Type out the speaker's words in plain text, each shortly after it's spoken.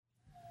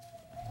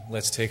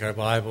Let's take our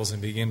Bibles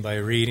and begin by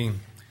reading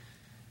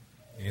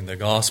in the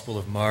Gospel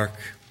of Mark,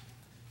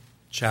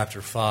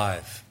 chapter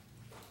 5.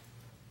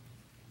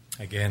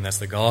 Again, that's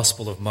the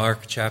Gospel of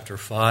Mark, chapter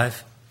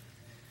 5.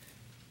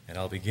 And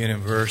I'll begin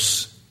in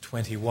verse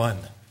 21.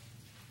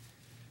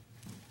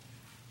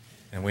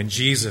 And when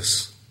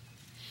Jesus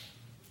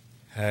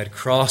had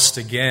crossed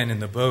again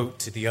in the boat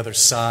to the other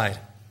side,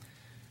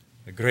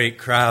 a great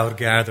crowd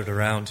gathered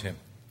around him,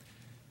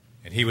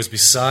 and he was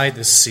beside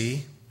the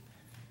sea.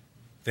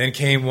 Then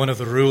came one of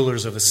the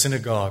rulers of the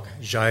synagogue,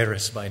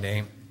 Jairus by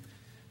name,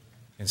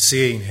 and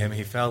seeing him,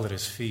 he fell at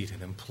his feet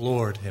and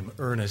implored him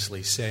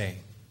earnestly,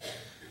 saying,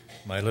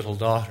 "My little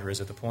daughter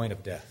is at the point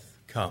of death.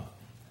 Come,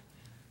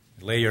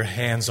 lay your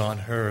hands on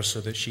her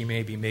so that she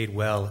may be made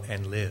well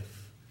and live."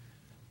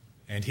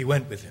 And he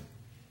went with him.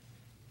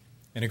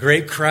 And a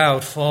great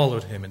crowd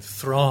followed him and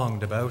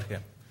thronged about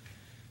him.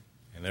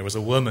 And there was a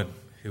woman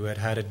who had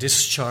had a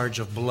discharge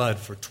of blood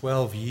for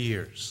 12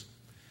 years,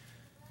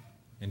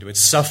 and who had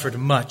suffered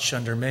much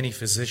under many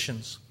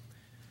physicians,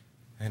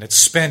 and had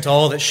spent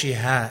all that she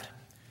had,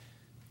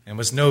 and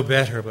was no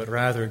better, but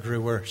rather grew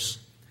worse.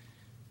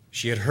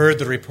 She had heard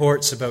the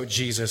reports about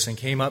Jesus, and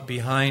came up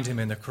behind him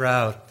in the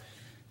crowd,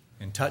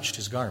 and touched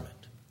his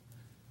garment.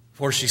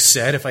 For she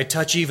said, "If I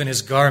touch even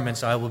his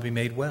garments, I will be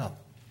made well."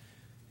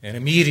 And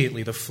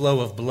immediately the flow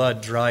of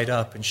blood dried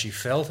up, and she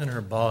felt in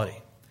her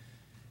body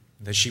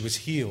that she was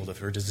healed of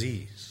her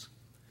disease.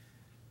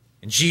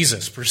 And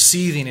Jesus,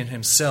 perceiving in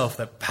himself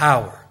that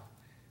power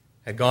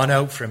had gone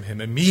out from him,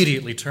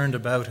 immediately turned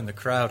about in the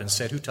crowd and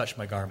said, "Who touched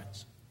my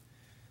garments?"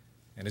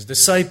 And his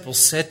disciples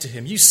said to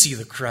him, "You see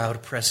the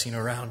crowd pressing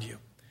around you,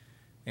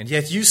 and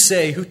yet you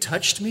say, 'Who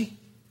touched me?'"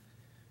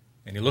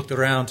 And he looked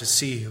around to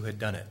see who had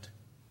done it.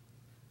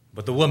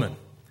 But the woman,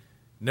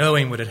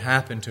 knowing what had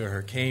happened to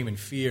her, came in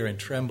fear and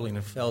trembling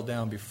and fell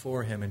down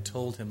before him and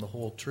told him the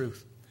whole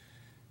truth.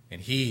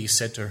 And he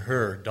said to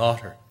her,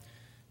 "Daughter,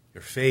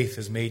 your faith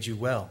has made you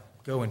well.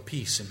 Go in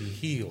peace and be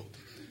healed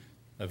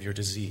of your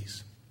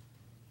disease."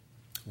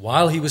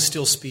 While he was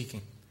still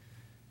speaking,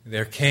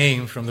 there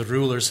came from the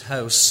ruler's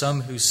house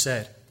some who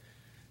said,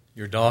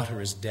 "Your daughter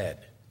is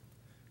dead.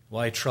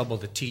 Why trouble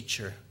the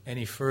teacher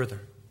any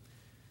further?"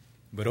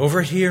 But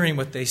overhearing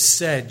what they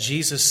said,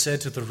 Jesus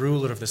said to the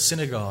ruler of the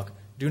synagogue,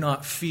 "Do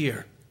not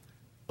fear,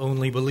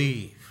 only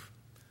believe."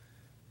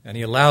 And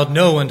he allowed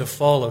no one to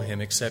follow him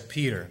except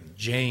Peter,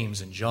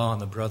 James, and John,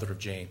 the brother of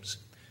James.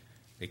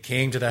 They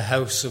came to the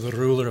house of the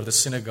ruler of the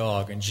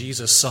synagogue, and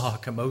Jesus saw a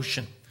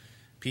commotion,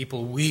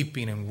 people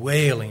weeping and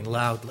wailing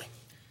loudly.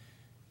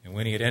 And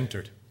when he had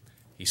entered,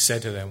 he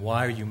said to them,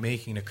 "Why are you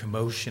making a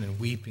commotion and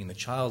weeping? The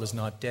child is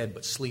not dead,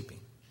 but sleeping."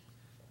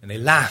 And they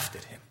laughed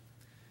at him.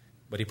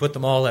 But he put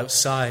them all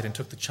outside and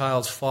took the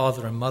child's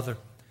father and mother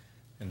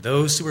and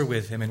those who were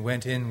with him, and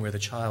went in where the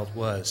child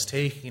was.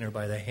 Taking her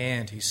by the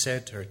hand, he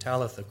said to her,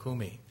 "Talitha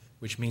cumi,"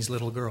 which means,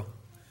 "Little girl,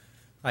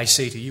 I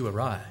say to you,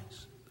 arise."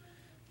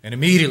 And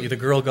immediately the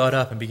girl got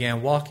up and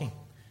began walking,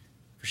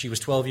 for she was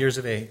 12 years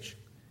of age.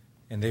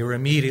 And they were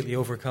immediately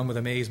overcome with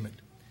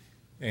amazement.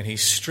 And he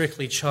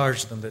strictly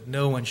charged them that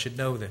no one should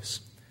know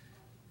this,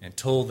 and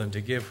told them to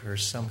give her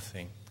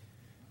something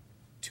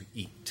to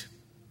eat.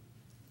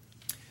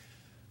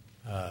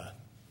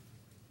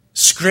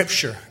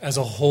 Scripture as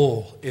a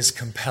whole is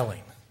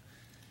compelling.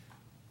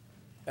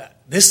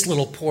 This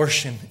little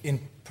portion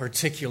in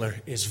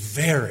particular is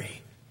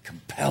very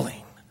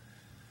compelling.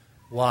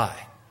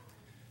 Why?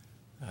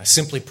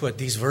 Simply put,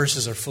 these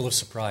verses are full of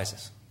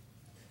surprises,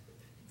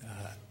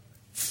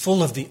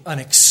 full of the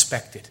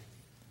unexpected.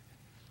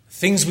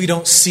 Things we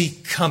don't see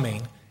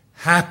coming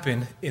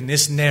happen in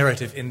this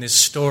narrative, in this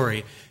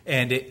story,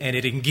 and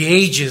it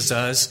engages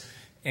us,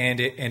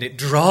 and it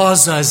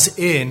draws us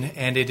in,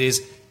 and it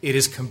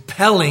is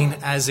compelling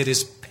as it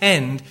is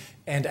penned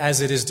and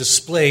as it is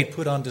displayed,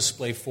 put on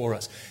display for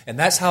us. And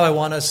that's how I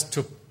want us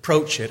to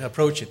approach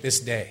it this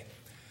day.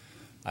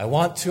 I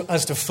want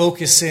us to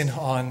focus in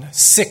on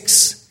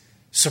 6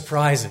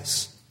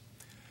 surprises.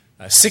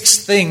 6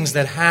 things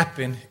that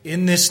happen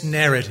in this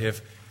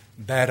narrative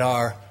that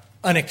are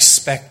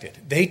unexpected.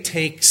 They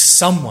take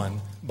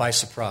someone by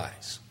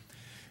surprise.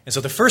 And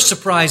so the first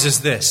surprise is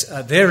this.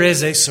 There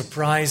is a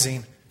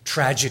surprising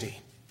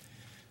tragedy.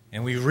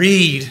 And we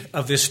read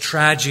of this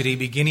tragedy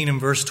beginning in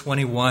verse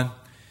 21.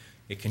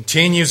 It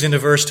continues into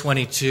verse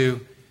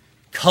 22,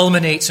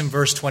 culminates in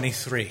verse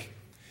 23.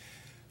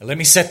 Let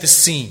me set the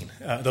scene.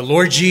 The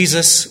Lord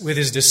Jesus with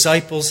his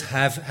disciples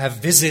have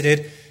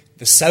visited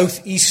the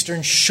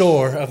southeastern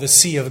shore of the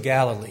Sea of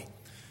Galilee,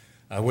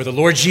 where the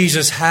Lord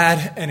Jesus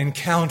had an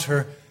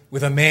encounter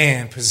with a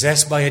man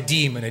possessed by a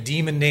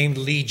demon named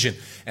Legion.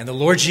 And the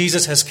Lord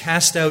Jesus has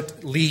cast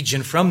out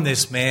Legion from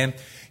this man.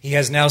 He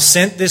has now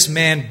sent this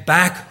man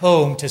back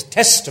home to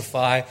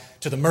testify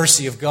to the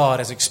mercy of God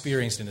as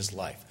experienced in his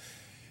life.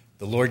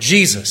 The Lord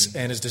Jesus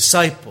and his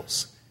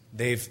disciples,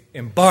 they've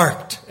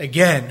embarked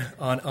again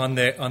on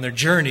their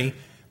journey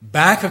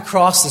back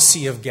across the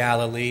Sea of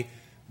Galilee,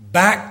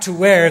 back to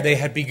where they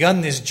had begun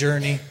this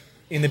journey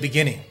in the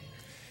beginning.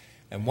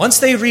 And once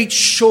they reach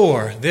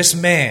shore, this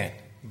man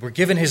We're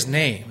given his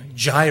name,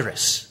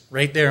 Jairus,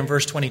 right there in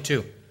verse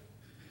 22.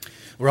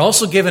 We're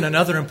also given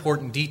another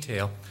important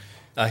detail.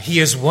 He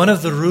is one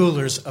of the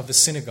rulers of the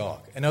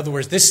synagogue. In other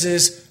words, this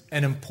is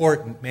an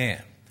important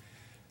man.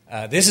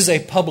 This is a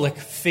public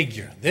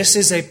figure. This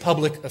is a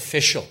public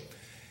official.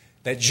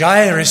 That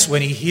Jairus,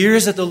 when he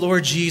hears that the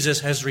Lord Jesus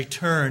has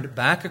returned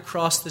back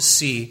across the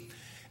sea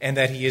and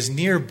that he is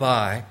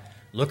nearby,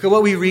 look at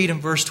what we read in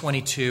verse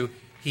 22.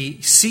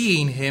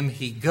 Seeing him,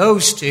 he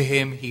goes to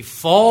him, he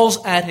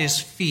falls at his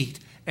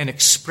feet, an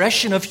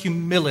expression of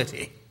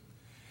humility.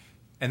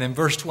 And then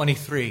verse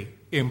 23,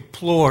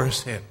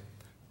 implores him,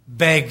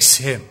 begs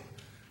him.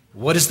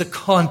 What is the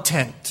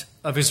content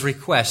of his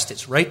request?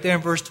 It's right there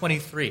in verse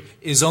 23,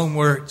 his own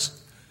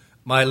words.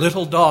 My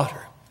little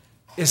daughter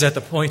is at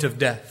the point of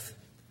death.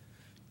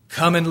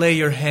 Come and lay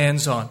your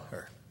hands on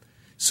her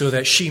so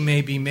that she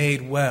may be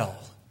made well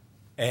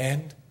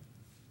and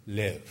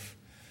live.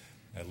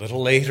 A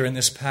little later in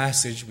this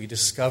passage, we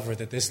discover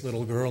that this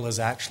little girl is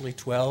actually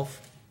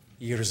 12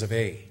 years of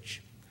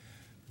age.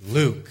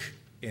 Luke,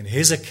 in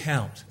his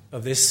account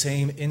of this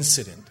same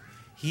incident,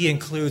 he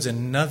includes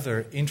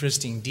another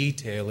interesting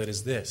detail. It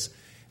is this.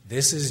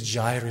 This is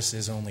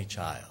Jairus' only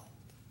child.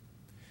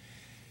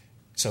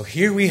 So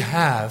here we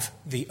have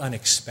the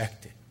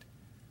unexpected.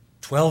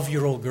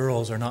 12-year-old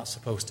girls are not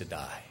supposed to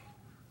die.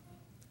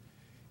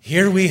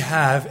 Here we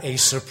have a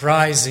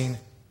surprising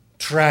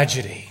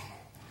tragedy.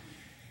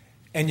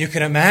 And you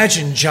can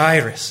imagine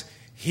Jairus.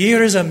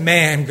 Here is a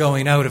man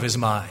going out of his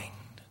mind.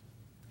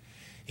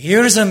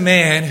 Here is a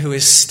man who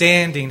is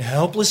standing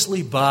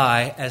helplessly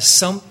by as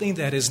something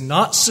that is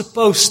not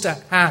supposed to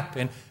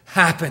happen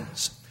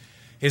happens.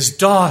 His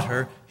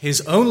daughter, his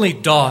only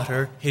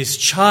daughter, his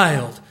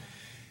child,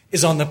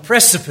 is on the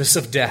precipice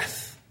of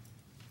death.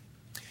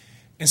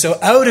 And so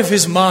out of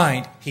his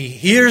mind, he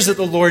hears that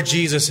the Lord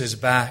Jesus is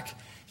back.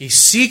 He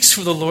seeks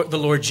for the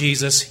Lord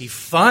Jesus. He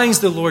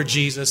finds the Lord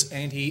Jesus,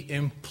 and he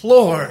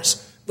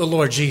implores the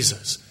Lord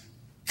Jesus,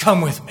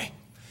 come with me.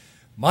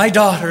 My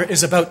daughter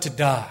is about to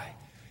die.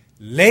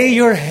 Lay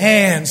your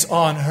hands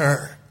on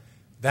her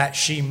that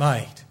she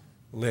might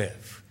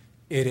live.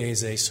 It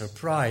is a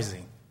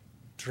surprising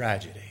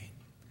tragedy.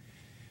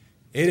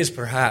 It is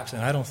perhaps,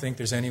 and I don't think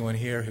there's anyone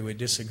here who would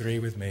disagree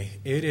with me,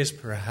 it is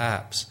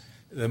perhaps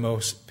the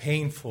most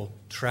painful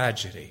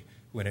tragedy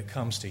when it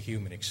comes to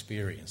human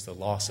experience, the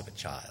loss of a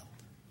child.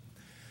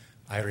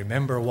 I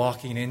remember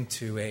walking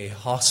into a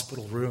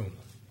hospital room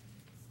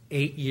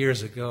 8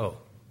 years ago.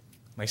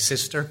 My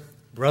sister,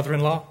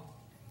 brother-in-law,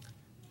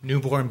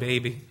 newborn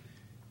baby,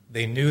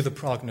 they knew the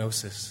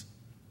prognosis.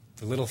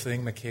 The little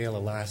thing, Michaela,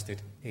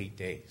 lasted 8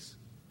 days.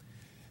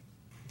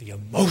 The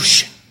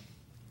emotion,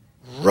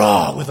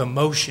 raw with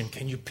emotion.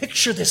 Can you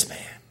picture this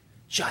man,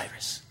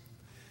 Jairus?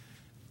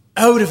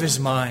 Out of his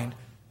mind,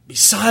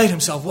 beside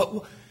himself.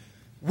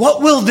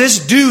 What will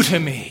this do to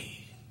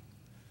me?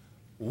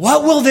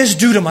 What will this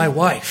do to my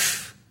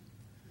wife?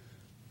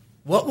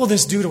 What will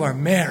this do to our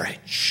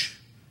marriage?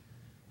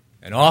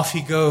 And off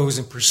he goes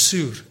in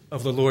pursuit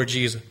of the Lord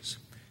Jesus.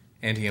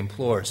 And he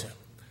implores him,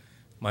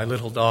 my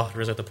little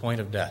daughter is at the point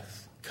of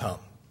death. Come,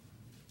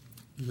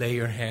 lay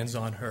your hands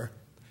on her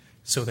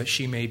so that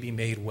she may be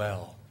made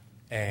well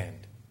and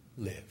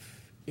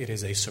live. It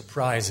is a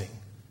surprising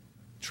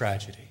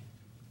tragedy.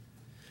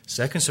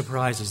 Second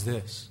surprise is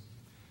this.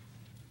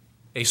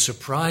 A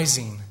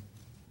surprising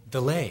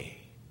delay.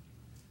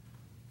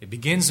 It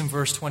begins in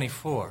verse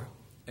 24,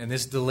 and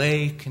this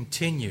delay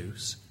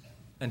continues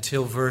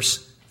until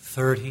verse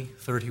 30,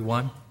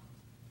 31.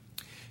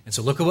 And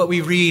so look at what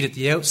we read at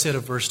the outset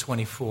of verse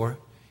 24.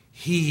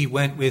 He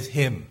went with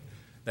him.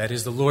 That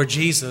is, the Lord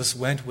Jesus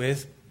went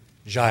with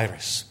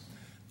Jairus.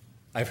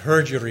 I've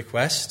heard your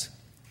request.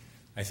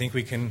 I think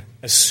we can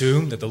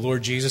assume that the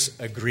Lord Jesus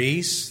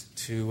agrees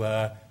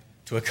to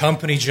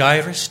accompany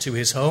Jairus to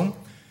his home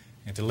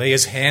and to lay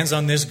his hands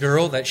on this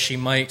girl that she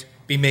might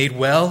be made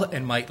well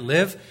and might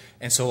live.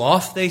 And so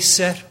off they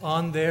set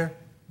on their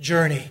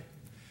journey.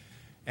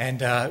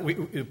 And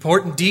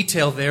important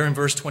detail there in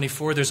verse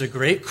 24, there's a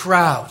great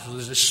crowd.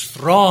 There's this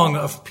throng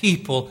of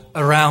people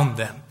around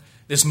them.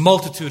 This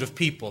multitude of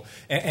people.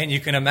 And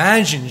you can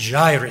imagine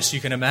Jairus. You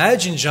can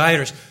imagine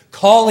Jairus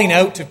calling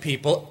out to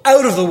people,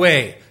 out of the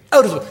way.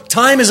 Out of the way.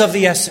 Time is of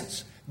the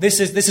essence. This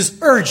is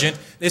urgent.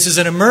 This is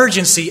an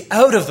emergency,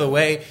 out of the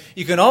way.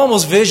 You can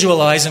almost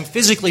visualize him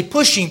physically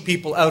pushing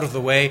people out of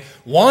the way,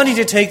 wanting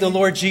to take the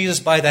Lord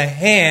Jesus by the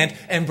hand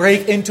and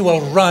break into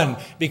a run,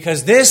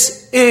 because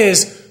this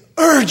is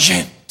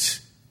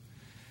urgent.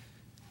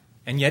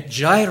 And yet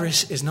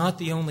Jairus is not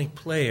the only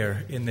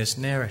player in this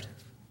narrative.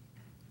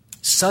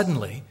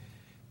 Suddenly,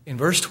 in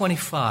verse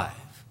 25,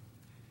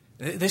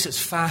 this is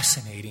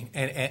fascinating,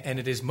 and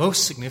it is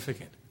most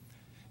significant.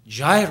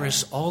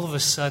 Jairus, all of a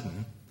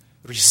sudden,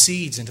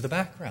 recedes into the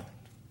background.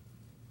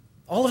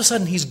 All of a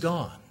sudden, he's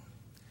gone.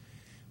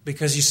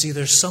 Because, you see,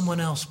 there's someone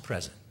else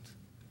present.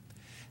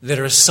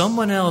 There is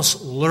someone else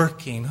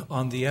lurking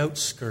on the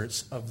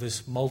outskirts of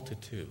this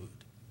multitude.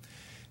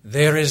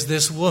 There is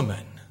this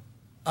woman,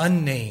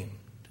 unnamed,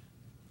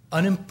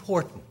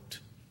 unimportant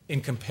in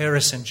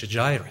comparison to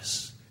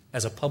Jairus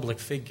as a public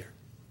figure.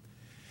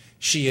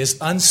 She is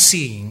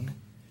unseen,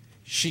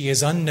 she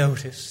is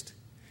unnoticed,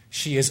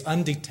 she is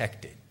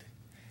undetected,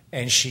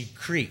 and she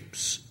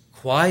creeps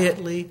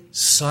quietly,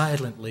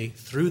 silently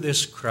through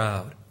this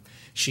crowd.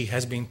 She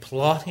has been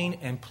plotting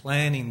and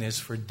planning this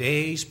for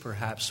days,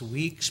 perhaps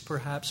weeks,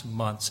 perhaps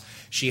months.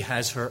 She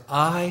has her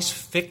eyes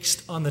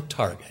fixed on the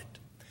target,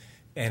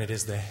 and it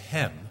is the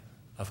hem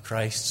of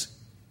Christ's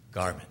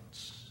garments.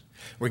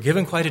 We're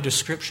given quite a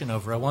description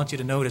of her. I want you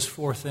to notice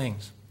 4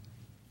 things.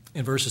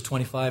 In verses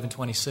 25 and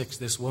 26,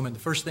 this woman, the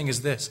first thing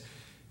is this,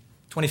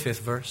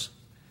 25th verse.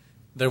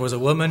 There was a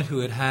woman who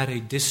had had a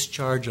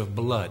discharge of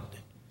blood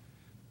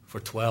for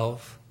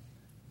 12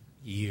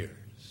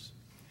 years.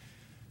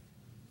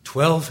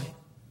 12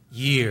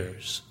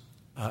 years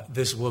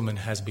this woman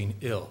has been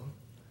ill.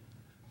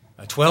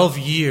 12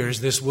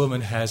 years this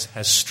woman has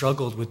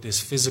struggled with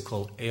this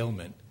physical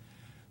ailment.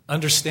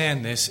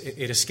 Understand this,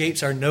 it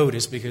escapes our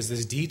notice because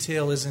this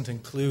detail isn't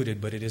included,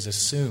 but it is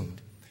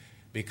assumed.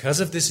 Because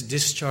of this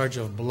discharge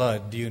of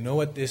blood, do you know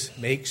what this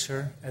makes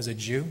her as a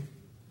Jew?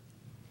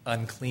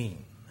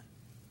 Unclean.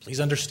 Please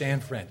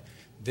understand, friend,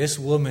 this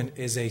woman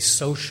is a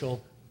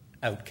social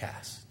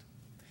outcast.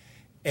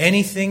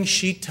 Anything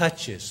she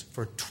touches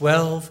for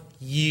 12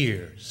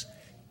 years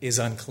is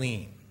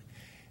unclean.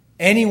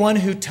 Anyone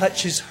who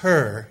touches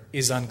her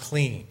is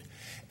unclean.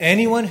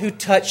 Anyone who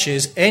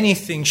touches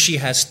anything she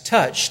has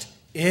touched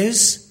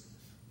is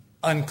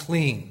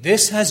unclean.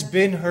 This has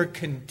been her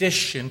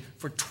condition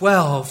for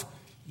 12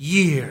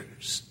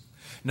 years.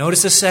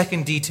 Notice the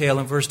second detail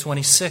in verse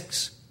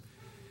 26.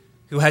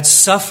 Who had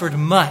suffered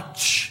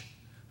much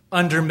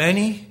under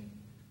many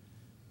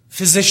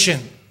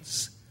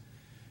physicians.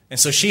 And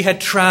so she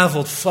had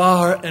traveled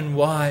far and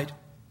wide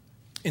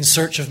in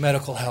search of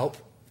medical help.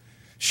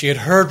 She had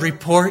heard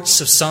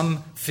reports of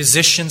some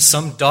physician,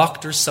 some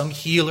doctor, some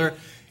healer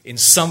in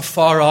some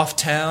far-off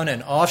town,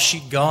 and off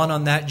she'd gone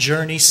on that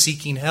journey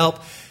seeking help.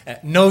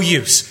 No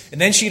use. And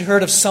then she'd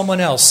heard of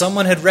someone else.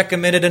 Someone had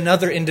recommended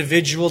another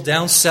individual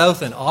down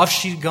south, and off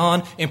she'd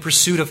gone in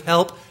pursuit of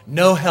help.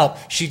 No help.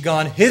 She'd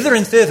gone hither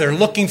and thither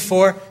looking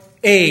for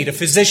aid, a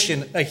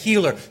physician, a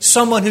healer,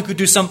 someone who could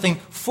do something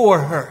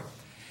for her.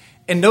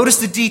 And notice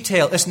the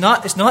detail. It's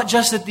not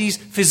just that these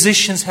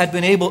physicians had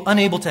been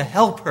unable to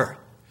help her,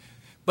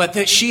 but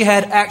that she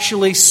had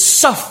actually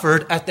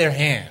suffered at their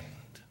hand.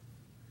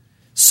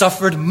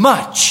 Suffered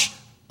much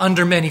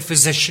under many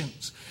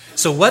physicians.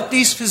 So what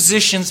these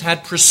physicians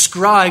had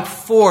prescribed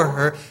for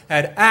her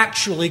had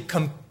actually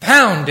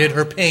compounded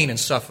her pain and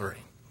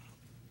suffering.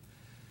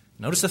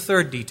 Notice the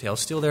third detail,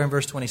 still there in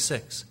verse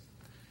 26.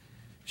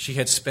 She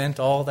had spent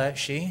all that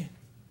she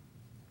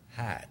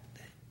had.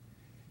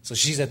 So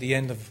she's at the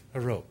end of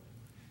her rope.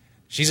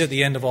 She's at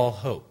the end of all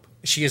hope.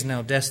 She is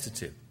now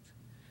destitute.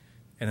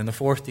 And then the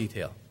fourth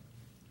detail,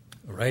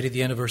 right at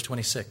the end of verse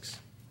 26.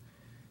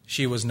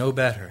 She was no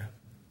better,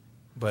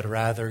 but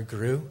rather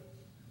grew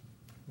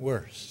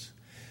worse.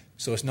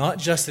 So it's not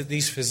just that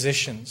these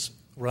physicians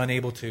were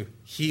unable to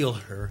heal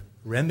her,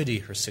 remedy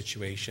her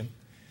situation.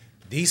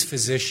 These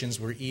physicians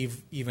were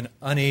even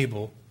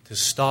unable to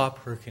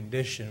stop her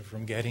condition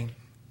from getting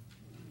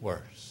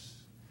worse.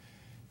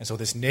 And so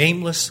this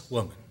nameless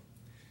woman,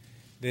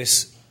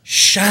 this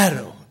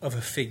shadow of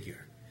a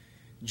figure,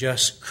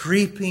 just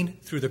creeping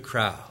through the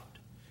crowd,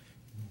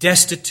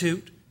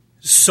 destitute,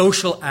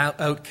 social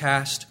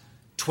outcast,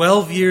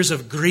 12 years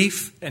of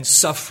grief and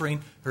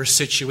suffering, her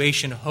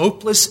situation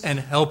hopeless and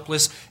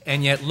helpless,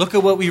 and yet look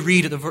at what we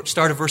read at the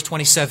start of verse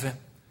 27.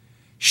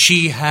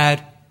 She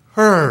had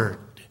heard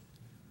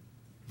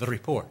the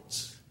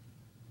reports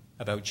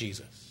about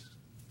Jesus.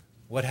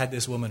 What had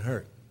this woman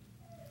heard?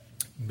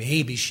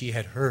 Maybe she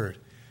had heard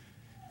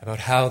about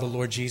how the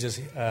Lord Jesus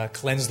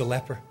cleansed the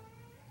leper.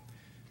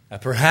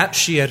 Perhaps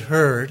she had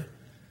heard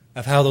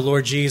of how the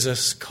Lord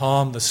Jesus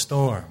calmed the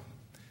storm.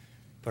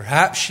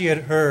 Perhaps she had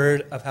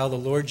heard of how the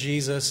Lord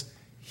Jesus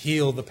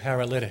healed the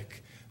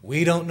paralytic.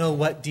 We don't know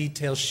what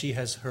details she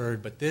has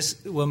heard, but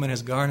this woman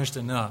has garnished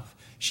enough.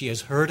 She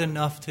has heard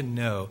enough to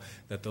know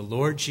that the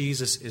Lord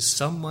Jesus is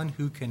someone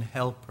who can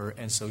help her,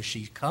 and so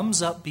she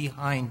comes up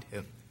behind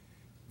him.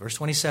 Verse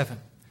 27,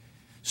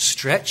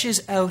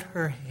 stretches out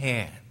her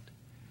hand,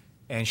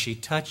 and she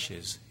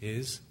touches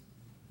his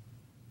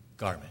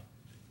garment.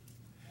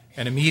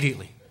 And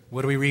immediately,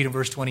 what do we read in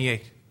verse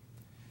 28?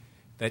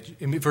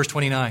 In verse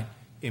 29,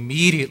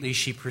 immediately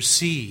she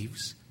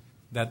perceives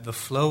that the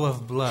flow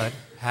of blood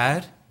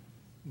had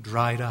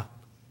dried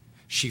up.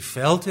 She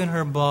felt in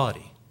her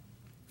body,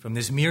 from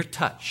this mere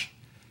touch,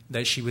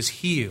 that she was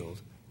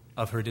healed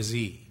of her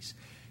disease.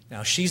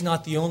 Now, she's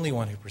not the only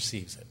one who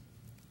perceives it.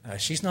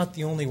 She's not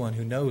the only one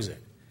who knows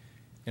it.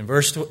 In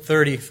verse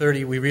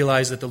 30, we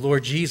realize that the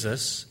Lord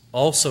Jesus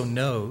also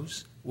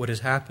knows what has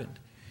happened.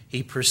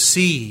 He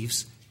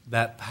perceives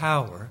that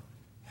power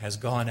has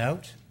gone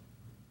out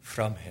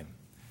from him.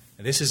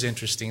 Now, this is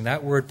interesting.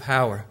 That word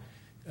power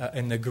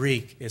in the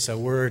Greek is a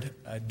word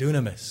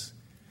dunamis.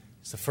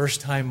 It's the first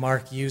time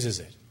Mark uses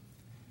it.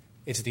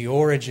 It's the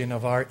origin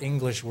of our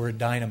English word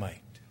dynamite.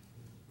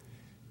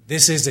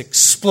 This is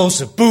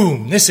explosive.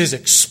 Boom. This is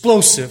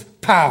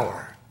explosive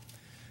power.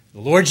 The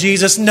Lord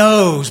Jesus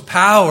knows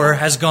power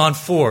has gone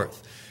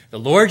forth. The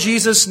Lord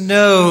Jesus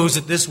knows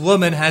that this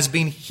woman has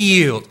been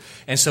healed.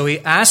 And so he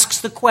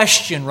asks the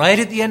question right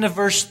at the end of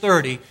verse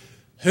 30,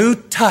 who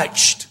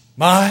touched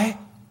my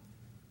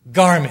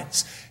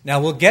garments?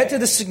 Now, we'll get to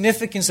the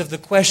significance of the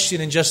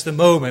question in just a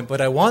moment, but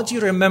I want you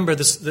to remember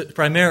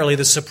primarily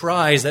the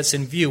surprise that's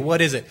in view.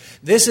 What is it?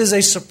 This is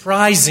a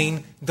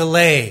surprising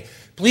delay.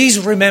 Please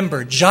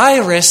remember,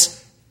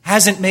 Jairus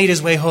hasn't made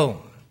his way home.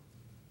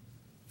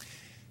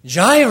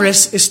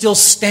 Jairus is still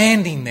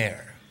standing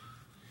there.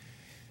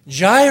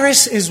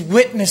 Jairus is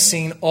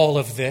witnessing all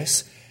of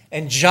this,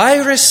 and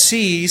Jairus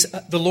sees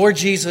the Lord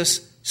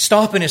Jesus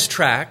stop in his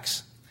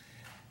tracks.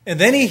 And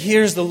then he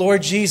hears the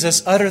Lord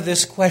Jesus utter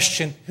this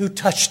question, who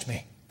touched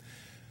me?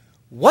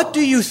 What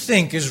do you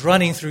think is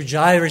running through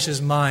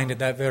Jairus' mind at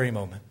that very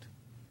moment?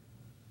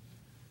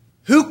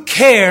 Who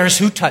cares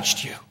who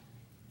touched you?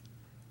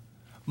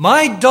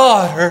 My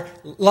daughter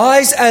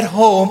lies at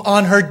home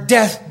on her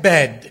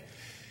deathbed.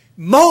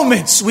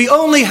 Moments. We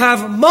only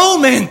have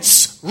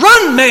moments.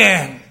 Run,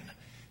 man!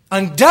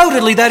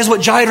 Undoubtedly, that is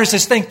what Jairus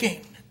is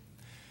thinking.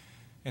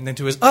 And then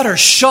to his utter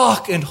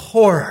shock and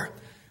horror,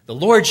 the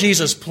Lord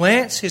Jesus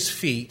plants his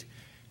feet,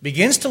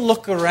 begins to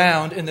look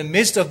around in the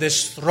midst of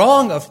this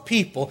throng of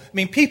people.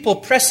 People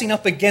pressing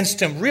up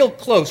against him real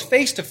close,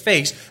 face to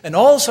face, and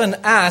all of a sudden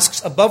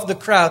asks above the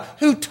crowd,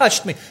 who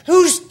touched me?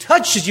 Who's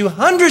touched you?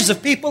 Hundreds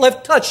of people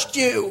have touched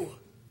you.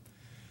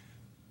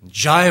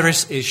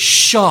 Jairus is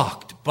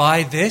shocked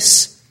by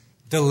this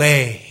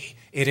delay.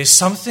 It is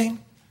something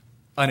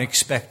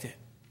unexpected.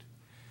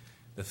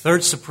 The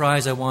third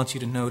surprise I want you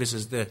to notice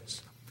is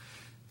this.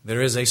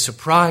 There is a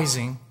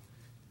surprising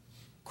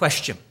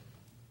question.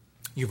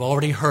 You've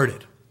already heard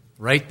it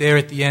right there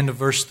at the end of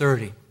verse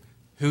 30.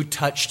 Who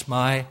touched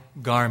my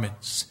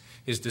garments?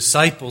 His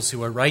disciples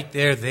who are right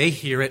there, they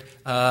hear it.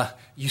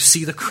 You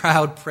see the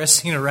crowd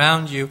pressing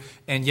around you,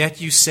 and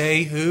yet you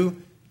say, who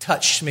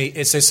touched me?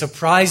 It's a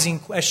surprising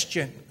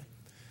question.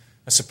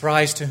 A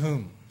surprise to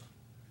whom?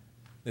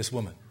 This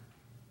woman.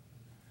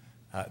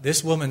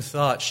 This woman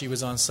thought she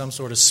was on some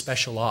sort of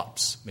special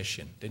ops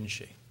mission, didn't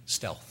she?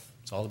 Stealth.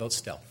 It's all about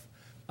stealth.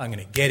 I'm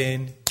going to get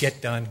in,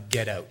 get done,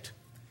 get out.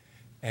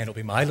 And it'll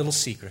be my little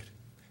secret,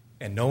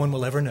 and no one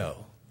will ever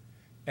know.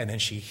 And then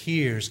she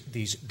hears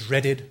these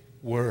dreaded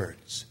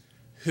words.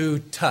 Who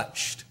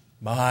touched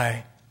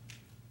my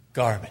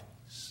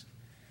garments?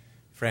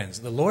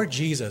 Friends, the Lord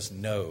Jesus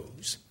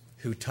knows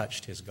who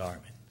touched his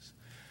garments.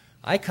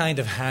 I kind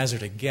of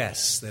hazard a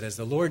guess that as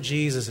the Lord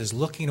Jesus is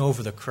looking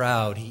over the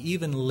crowd, he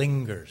even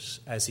lingers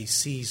as he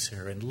sees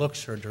her and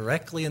looks her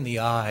directly in the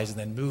eyes and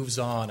then moves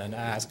on and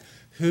asks,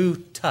 who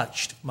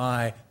touched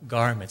my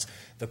garments?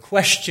 The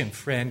question,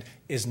 friend,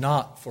 is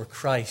not for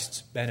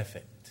Christ's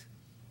benefit.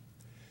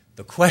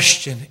 The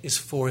question is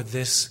for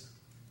this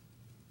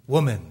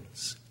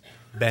woman's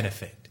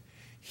benefit.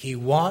 He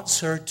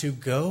wants her to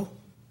go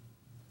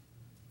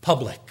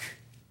public.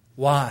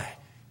 Why?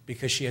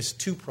 Because she has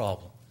two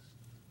problems.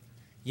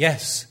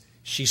 Yes,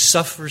 she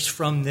suffers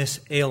from this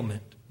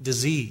ailment,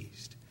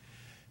 diseased,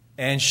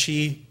 and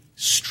she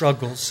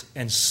struggles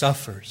and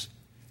suffers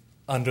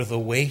under the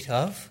weight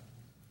of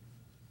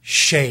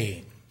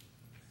shame.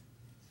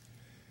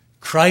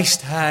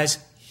 Christ has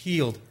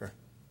healed her.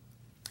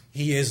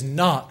 He is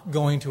not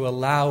going to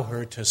allow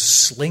her to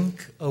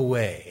slink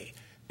away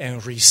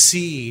and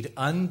recede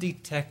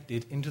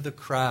undetected into the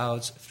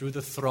crowds through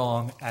the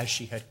throng as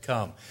she had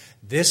come.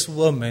 This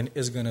woman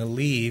is going to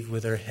leave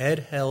with her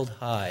head held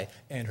high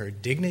and her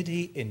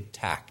dignity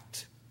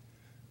intact.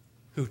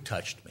 Who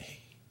touched me?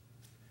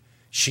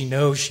 She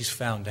knows she's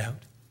found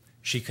out.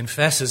 She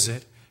confesses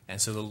it. And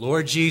so the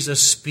Lord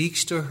Jesus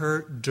speaks to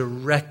her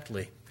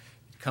directly.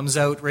 It comes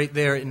out right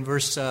there in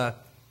verse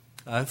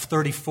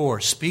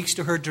 34. Speaks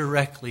to her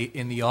directly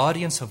in the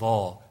audience of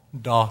all.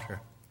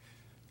 Daughter,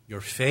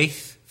 your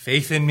faith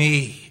in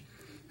me,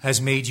 has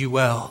made you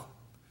well.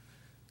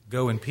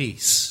 Go in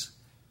peace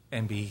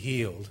and be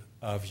healed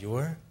of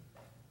your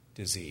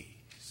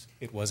disease.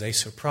 It was a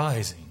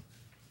surprising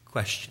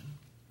question.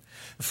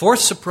 The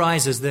fourth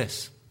surprise is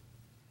this.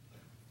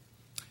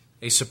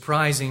 A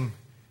surprising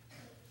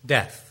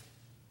death.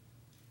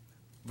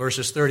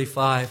 Verses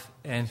 35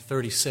 and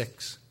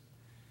 36.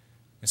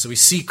 And so we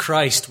see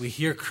Christ, we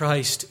hear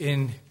Christ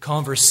in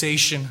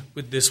conversation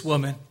with this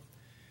woman.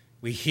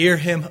 We hear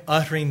him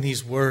uttering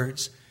these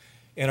words.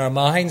 In our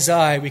mind's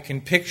eye, we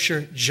can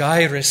picture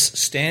Jairus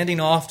standing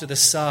off to the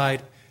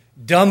side,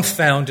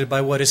 dumbfounded by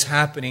what is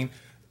happening,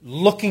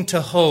 looking to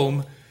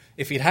home.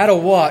 If he'd had a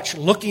watch,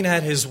 looking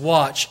at his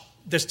watch,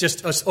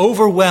 just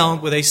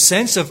overwhelmed with a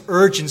sense of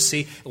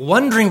urgency,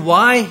 wondering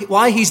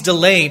why he's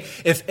delaying.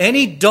 If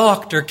any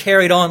doctor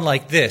carried on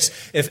like this,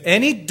 if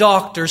any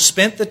doctor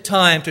spent the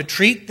time to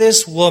treat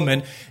this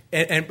woman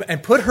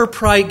and put her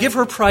give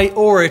her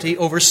priority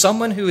over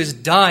someone who is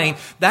dying,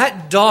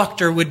 that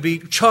doctor would be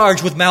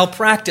charged with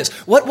malpractice.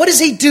 What is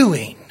he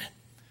doing?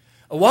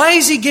 Why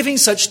is he giving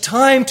such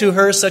time to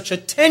her, such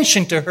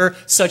attention to her,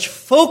 such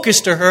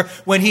focus to her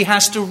when he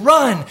has to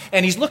run?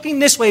 And he's looking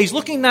this way, he's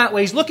looking that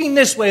way, he's looking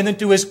this way, and then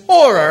to his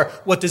horror,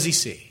 what does he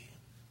see?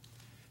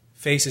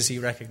 Faces he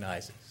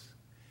recognizes.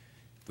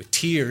 With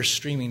tears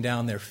streaming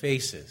down their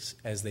faces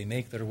as they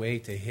make their way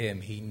to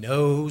him, he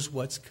knows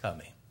what's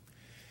coming.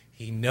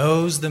 He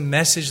knows the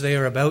message they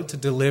are about to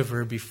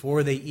deliver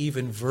before they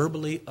even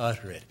verbally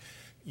utter it.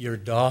 Your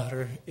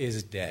daughter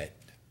is dead.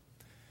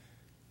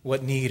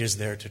 What need is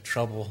there to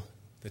trouble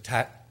the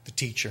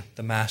teacher,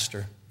 the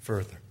master,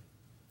 further?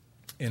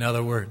 In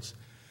other words,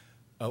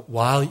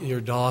 while your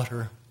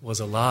daughter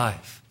was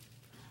alive,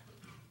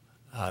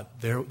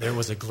 there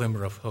was a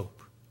glimmer of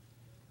hope.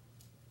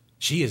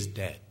 She is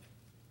dead.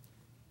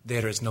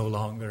 There is no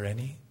longer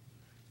any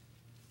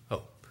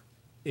hope.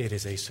 It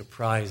is a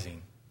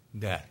surprising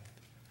death.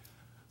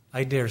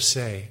 I dare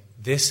say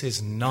this is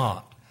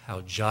not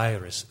how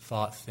Jairus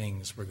thought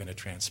things were going to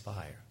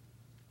transpire.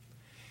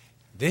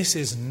 This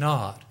is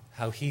not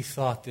how he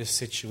thought this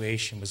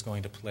situation was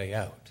going to play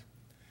out.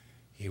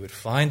 He would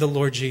find the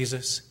Lord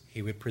Jesus.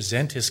 He would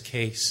present his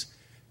case.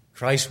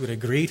 Christ would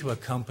agree to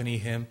accompany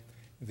him.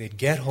 They'd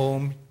get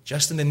home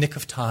just in the nick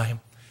of time.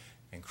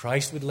 And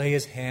Christ would lay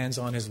his hands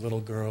on his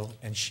little girl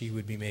and she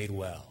would be made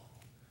well.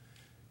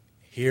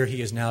 Here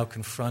he is now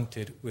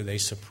confronted with a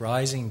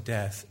surprising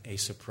death, a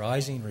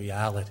surprising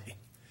reality.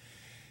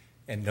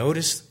 And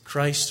notice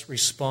Christ's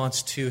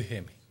response to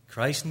him.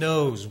 Christ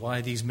knows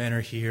why these men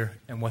are here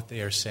and what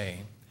they are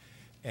saying.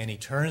 And he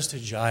turns to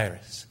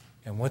Jairus.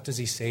 And what does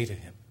he say to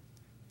him?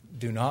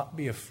 Do not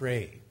be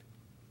afraid.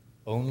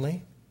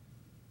 Only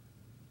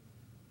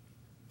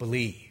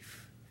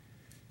believe.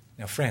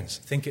 Now, friends,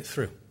 think it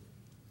through.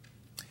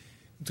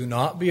 Do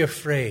not be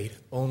afraid,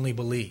 only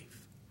believe.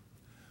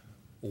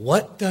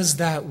 What does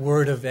that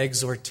word of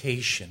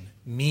exhortation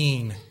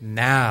mean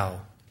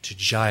now to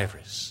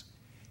Jairus,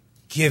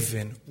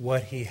 given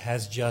what he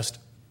has just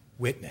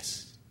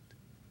witnessed?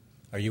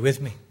 Are you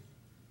with me?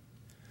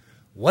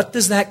 What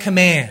does that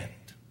command?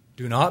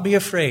 Do not be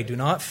afraid, do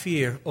not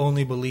fear,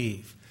 only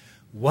believe.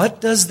 What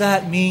does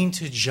that mean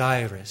to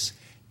Jairus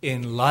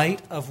in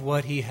light of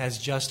what he has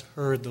just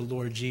heard the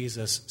Lord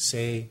Jesus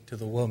say to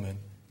the woman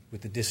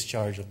with the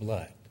discharge of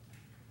blood?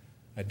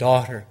 A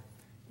daughter,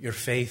 your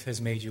faith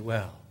has made you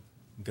well.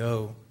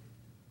 Go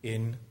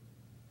in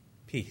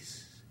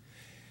peace.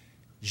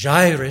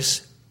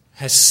 Jairus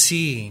has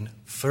seen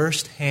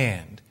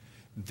firsthand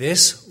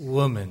this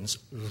woman's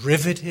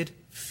riveted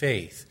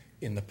faith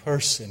in the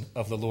person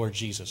of the Lord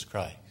Jesus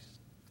Christ.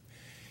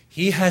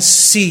 He has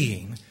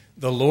seen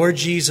the Lord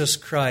Jesus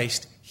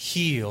Christ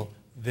heal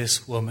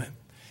this woman.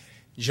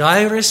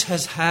 Jairus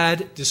has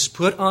had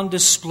put on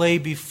display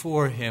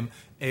before him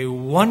a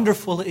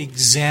wonderful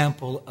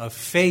example of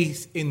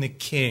faith in the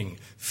King,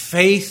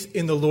 faith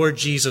in the Lord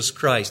Jesus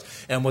Christ,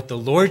 and what the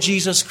Lord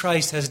Jesus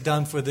Christ has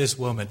done for this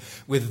woman.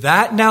 With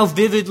that now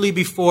vividly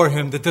before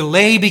him, the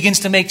delay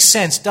begins to make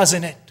sense,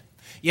 doesn't it?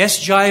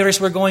 Yes,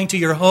 Jairus, we're going to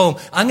your home.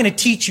 I'm going to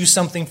teach you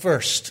something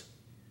first.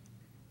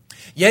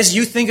 Yes,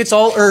 you think it's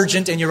all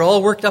urgent and you're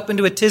all worked up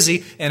into a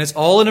tizzy and it's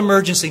all an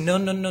emergency.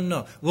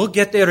 No. We'll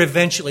get there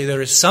eventually.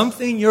 There is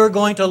something you're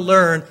going to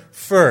learn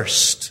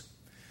first.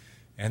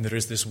 And there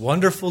is this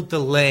wonderful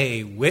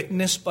delay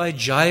witnessed by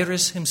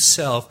Jairus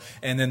himself,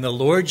 and then the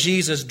Lord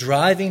Jesus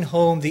driving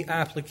home the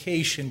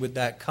application with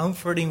that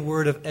comforting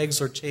word of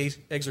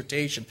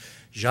exhortation.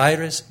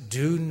 Jairus,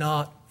 do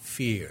not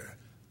fear,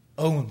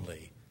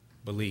 only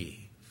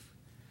believe.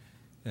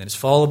 And it's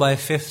followed by a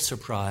fifth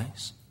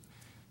surprise,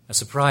 a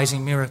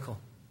surprising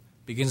miracle.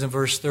 Begins in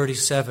verse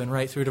 37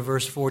 right through to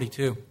verse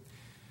 42.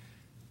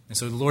 And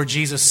so the Lord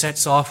Jesus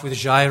sets off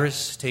with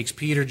Jairus, takes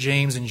Peter,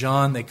 James, and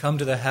John. They come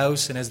to the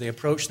house, and as they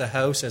approach the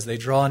house, as they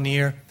draw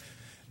near,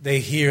 they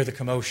hear the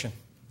commotion.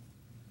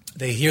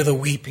 They hear the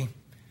weeping.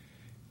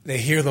 They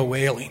hear the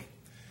wailing.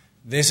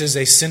 This is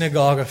a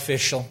synagogue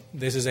official.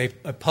 This is a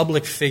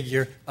public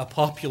figure, a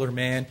popular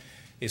man.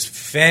 His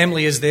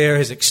family is there.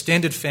 His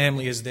extended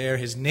family is there.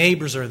 His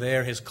neighbors are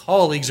there. His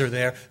colleagues are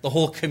there. The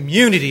whole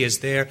community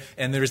is there.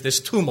 And there is this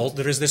tumult.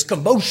 There is this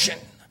commotion.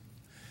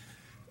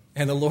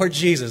 And the Lord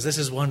Jesus, this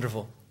is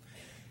wonderful.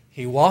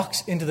 He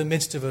walks into the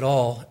midst of it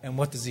all, and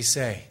what does he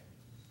say?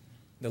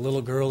 The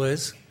little girl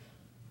is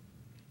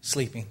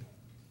sleeping.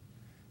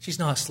 She's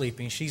not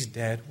sleeping. She's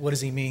dead. What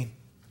does he mean?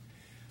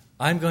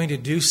 I'm going to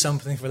do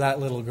something for that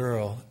little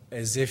girl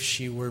as if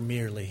she were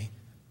merely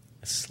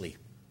asleep.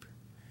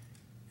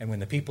 And when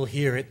the people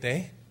hear it,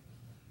 they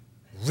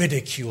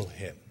ridicule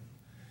him.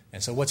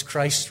 And so what's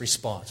Christ's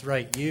response?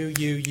 Right, you,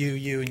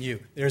 and you.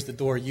 There's the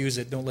door, use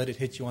it, don't let it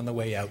hit you on the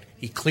way out.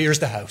 He clears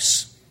the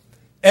house.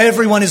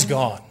 Everyone is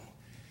gone.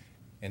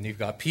 And you've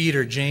got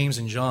Peter, James,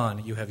 and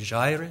John. You have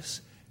Jairus,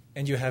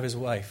 and you have his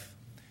wife.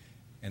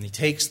 And he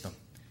takes them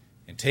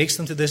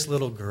to this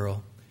little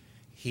girl.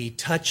 He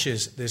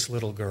touches this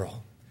little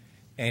girl,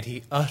 and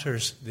he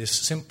utters this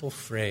simple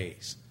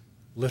phrase,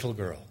 little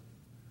girl,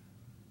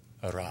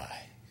 arise.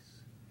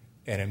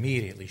 And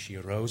immediately she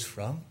arose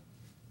from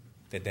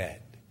the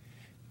dead.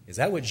 Is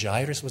that what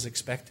Jairus was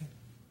expecting?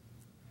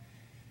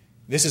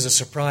 This is a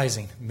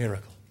surprising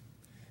miracle.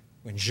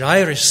 When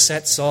Jairus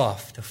sets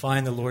off to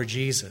find the Lord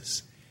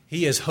Jesus,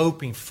 he is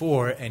hoping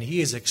for and he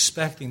is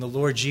expecting the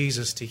Lord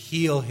Jesus to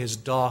heal his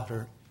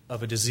daughter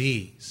of a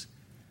disease.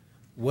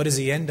 What does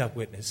he end up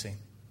witnessing?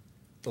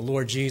 The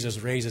Lord Jesus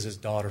raises his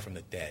daughter from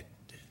the dead.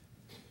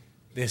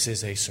 This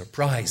is a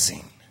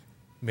surprising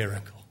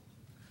miracle.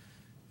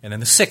 And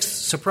then the sixth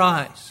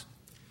surprise.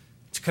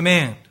 It's a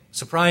command,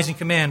 surprising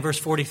command, verse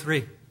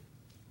 43.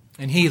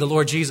 And he, the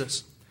Lord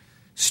Jesus,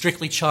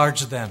 strictly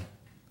charged them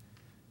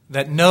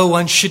that no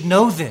one should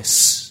know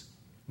this.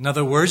 In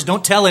other words,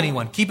 don't tell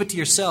anyone. Keep it to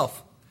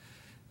yourself.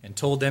 And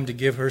told them to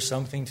give her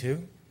something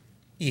to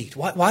eat.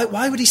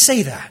 Why would he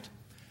say that?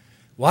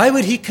 Why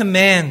would he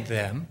command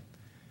them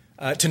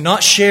to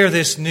not share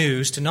this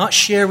news, to not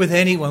share with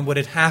anyone what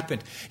had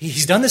happened?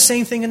 He's done the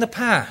same thing in the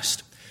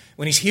past.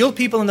 When he's healed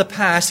people in the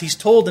past, he's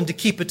told them to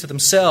keep it to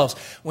themselves.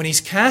 When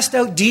he's cast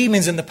out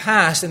demons in the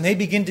past and they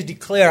begin to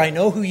declare, I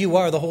know who you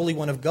are, the Holy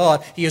One of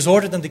God, he has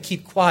ordered them to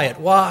keep quiet.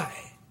 Why?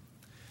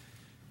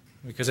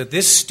 Because at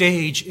this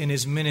stage in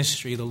his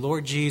ministry, the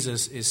Lord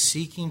Jesus is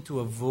seeking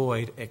to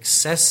avoid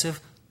excessive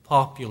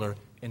popular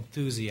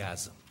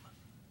enthusiasm.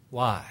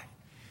 Why?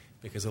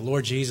 Because the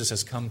Lord Jesus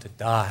has come to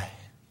die.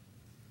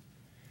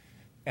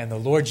 And the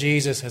Lord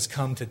Jesus has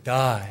come to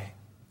die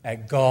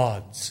at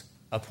God's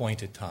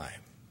appointed time.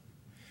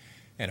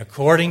 And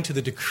according to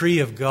the decree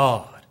of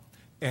God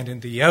and in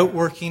the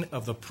outworking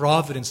of the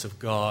providence of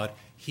God,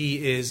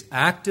 he is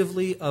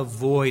actively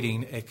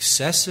avoiding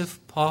excessive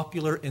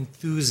popular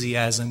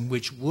enthusiasm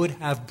which would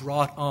have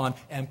brought on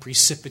and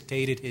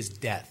precipitated his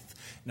death.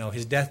 No,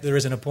 his death, there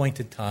is an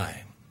appointed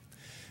time.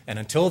 And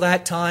until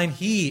that time,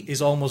 he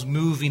is almost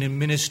moving and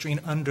ministering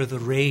under the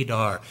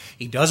radar.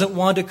 He doesn't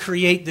want to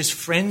create this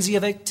frenzy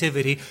of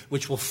activity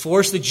which will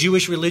force the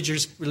Jewish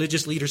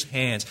religious leaders'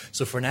 hands.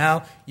 So for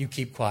now, you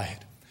keep quiet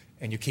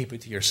and you keep it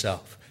to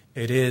yourself.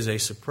 It is a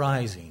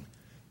surprising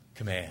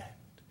command.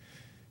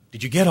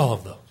 Did you get all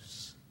of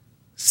those?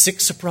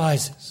 6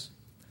 surprises.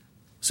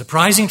 A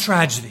surprising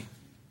tragedy.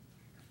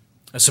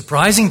 A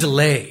surprising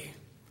delay.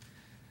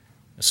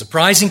 A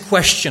surprising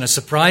question, a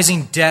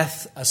surprising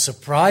death, a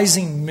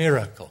surprising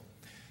miracle,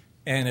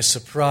 and a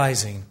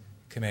surprising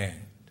command.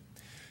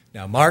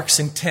 Now, Mark's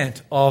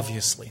intent,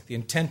 obviously, the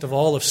intent of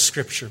all of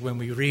Scripture when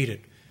we read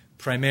it,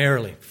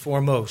 primarily,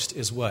 foremost,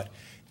 is what?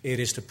 It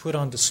is to put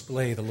on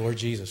display the Lord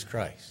Jesus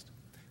Christ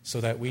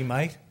so that we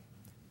might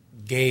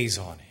gaze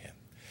on him.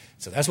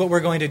 So that's what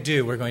we're going to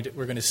do. We're going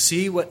to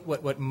see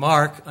what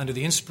Mark, under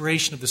the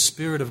inspiration of the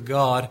Spirit of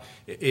God,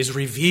 is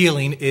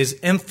revealing, is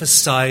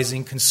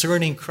emphasizing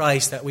concerning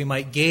Christ, that we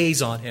might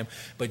gaze on him.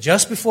 But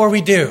just before we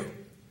do,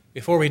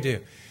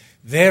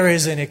 there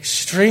is an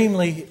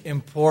extremely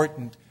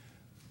important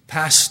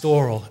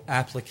pastoral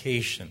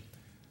application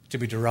to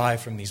be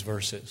derived from these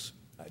verses.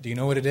 Do you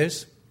know what it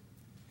is?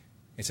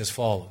 It's as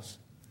follows.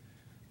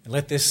 And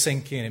let this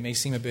sink in. It may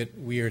seem a bit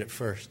weird at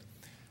first.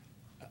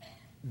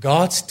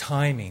 God's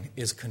timing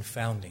is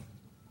confounding.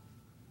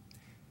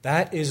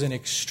 That is an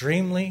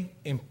extremely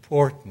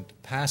important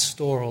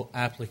pastoral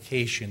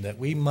application that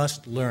we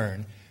must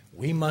learn,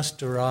 we must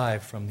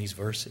derive from these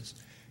verses.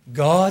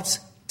 God's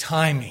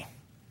timing,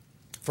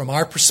 from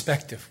our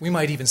perspective, we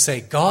might even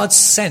say God's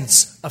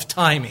sense of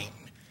timing,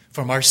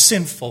 from our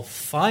sinful,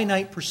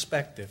 finite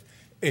perspective,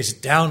 is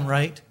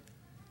downright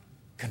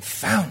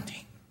confounding.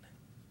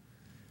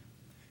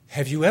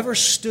 Have you ever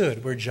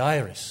stood where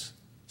Jairus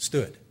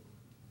stood?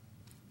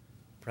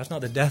 Perhaps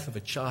not the death of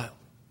a child,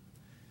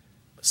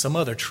 but some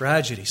other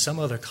tragedy, some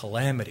other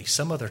calamity,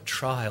 some other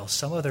trial,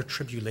 some other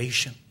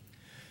tribulation.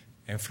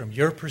 And from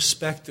your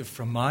perspective,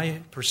 from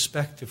my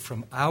perspective,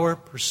 from our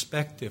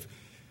perspective,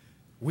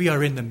 we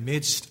are in the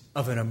midst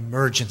of an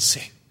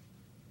emergency.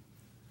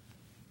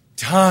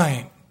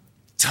 Time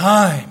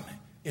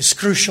is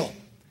crucial.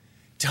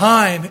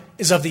 Time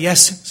is of the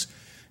essence.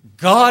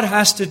 God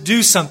has to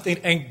do something,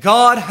 and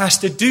God has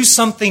to do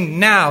something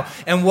now.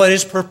 And what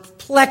is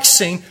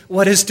perplexing,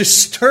 what is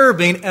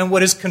disturbing, and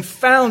what is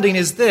confounding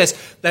is this,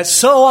 that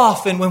so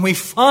often when we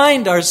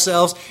find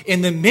ourselves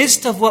in the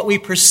midst of what we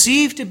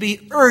perceive to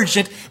be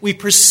urgent, we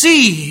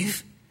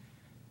perceive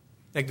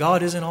that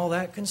God isn't all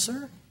that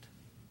concerned.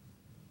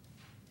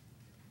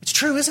 It's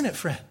true, isn't it,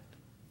 friend?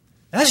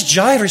 That's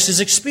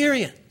Jairus'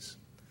 experience.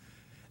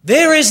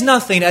 There is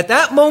nothing, at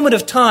that moment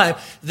of time,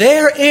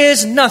 there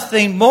is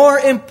nothing more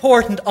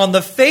important on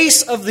the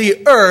face of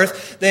the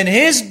earth than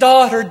his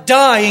daughter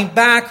dying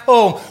back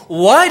home.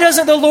 Why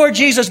doesn't the Lord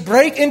Jesus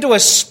break into a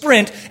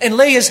sprint and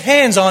lay his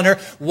hands on her?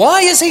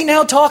 Why is he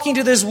now talking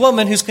to this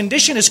woman whose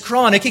condition is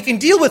chronic? He can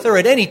deal with her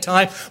at any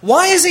time.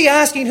 Why is he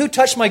asking who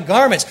touched my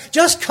garments?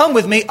 Just come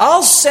with me.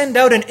 I'll send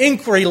out an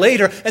inquiry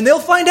later and they'll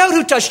find out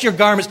who touched your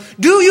garments.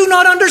 Do you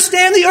not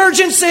understand the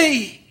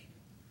urgency?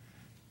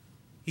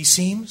 He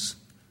seems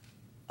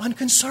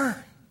unconcerned.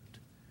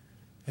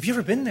 Have you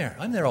ever been there?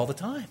 I'm there all the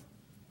time.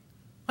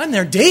 I'm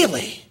there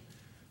daily.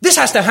 This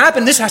has to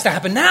happen. This has to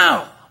happen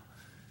now.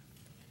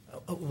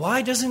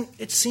 Why doesn't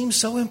it seem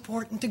so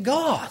important to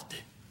God?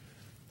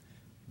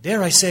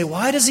 Dare I say,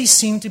 why does he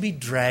seem to be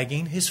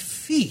dragging his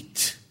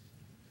feet?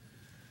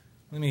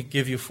 Let me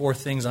give you 4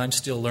 things I'm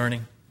still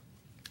learning,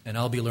 and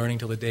I'll be learning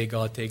till the day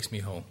God takes me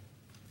home.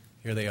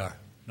 Here they are.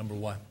 Number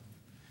 1,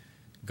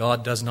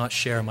 God does not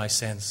share my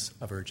sense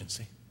of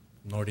urgency,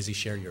 nor does he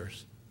share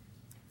yours.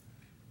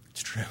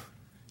 It's true.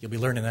 You'll be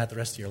learning that the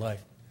rest of your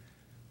life.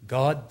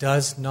 God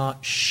does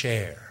not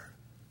share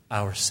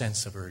our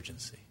sense of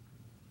urgency.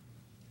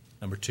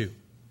 Number 2,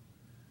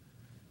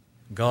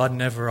 God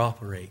never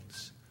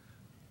operates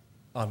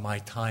on my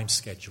time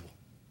schedule.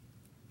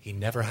 He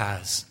never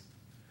has,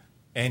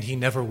 and he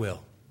never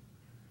will.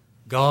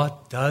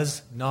 God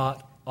does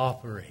not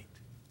operate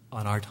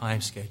on our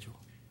time schedule.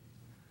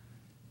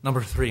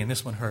 Number 3, and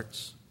this one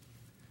hurts.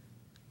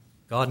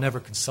 God never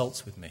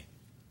consults with me.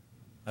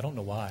 I don't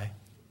know why.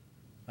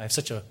 I have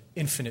such an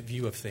infinite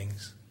view of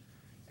things.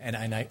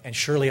 And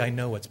surely I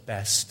know what's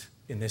best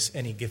in this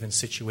any given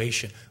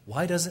situation.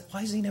 Why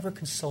has he never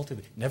consulted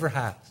with me? Never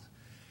has.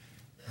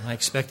 And I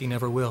expect he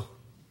never will.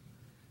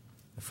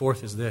 The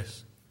 4th is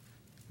this.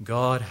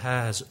 God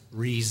has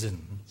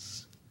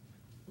reasons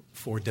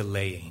for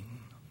delaying.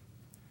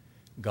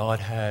 God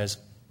has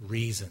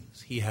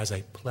reasons. He has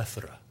a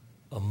plethora,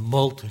 a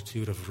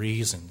multitude of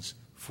reasons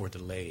for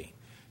delaying.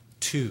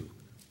 2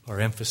 are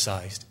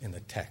emphasized in the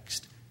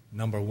text.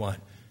 Number 1,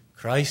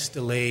 Christ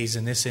delays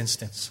in this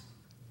instance.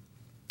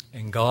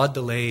 And God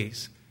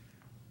delays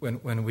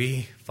when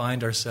we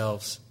find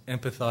ourselves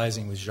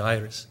empathizing with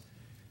Jairus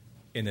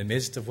in the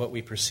midst of what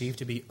we perceive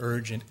to be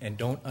urgent and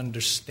don't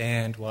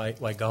understand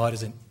why God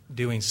isn't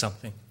doing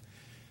something.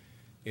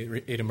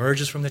 It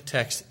emerges from the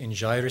text in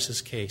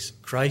Jairus' case.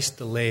 Christ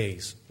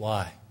delays.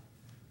 Why?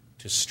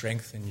 To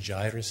strengthen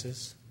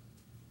Jairus'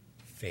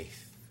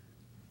 faith.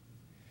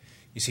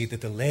 You see, the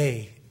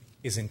delay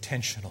is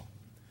intentional.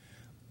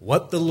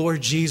 What the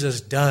Lord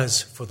Jesus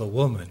does for the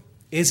woman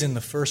is in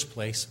the first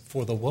place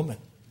for the woman.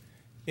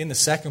 In the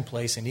second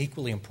place, and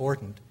equally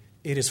important,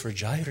 it is for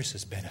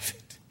Jairus'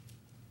 benefit.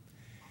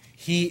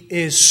 He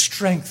is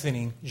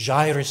strengthening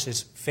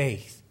Jairus'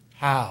 faith.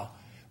 How?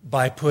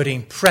 By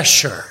putting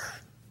pressure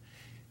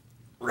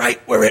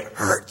right where it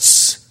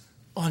hurts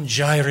on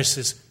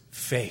Jairus'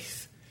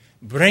 faith,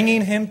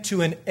 bringing him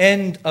to an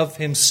end of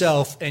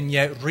himself and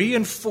yet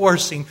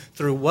reinforcing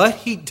through what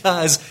he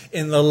does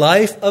in the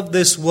life of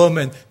this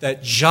woman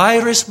that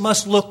Jairus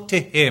must look to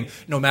him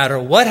no matter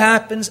what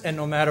happens and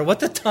no matter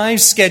what the time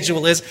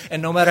schedule is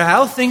and no matter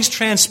how things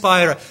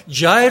transpire.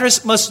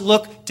 Jairus must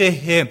look to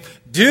him.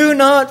 Do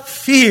not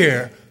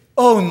fear,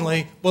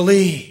 only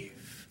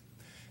believe.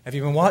 Have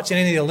you been watching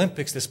any of the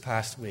Olympics this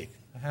past week?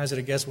 I hazard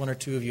a guess 1 or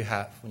 2 of you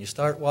have. When you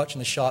start watching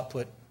the shot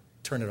put,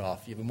 turn it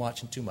off. You've been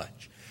watching too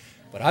much.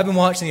 But I've been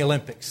watching the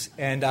Olympics,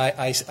 and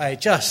I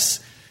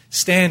just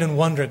stand and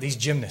wonder at these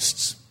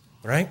gymnasts,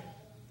 right?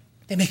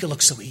 They make it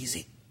look so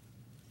easy.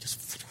 Just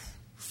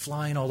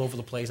flying all over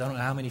the place. I don't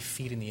know how many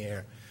feet in the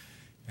air.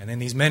 And then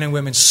these men and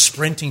women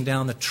sprinting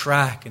down the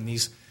track, and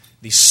these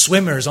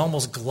swimmers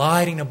almost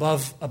gliding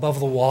above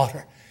the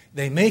water.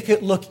 They make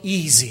it look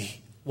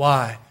easy.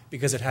 Why?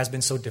 Because it has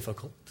been so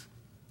difficult.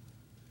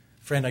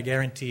 Friend, I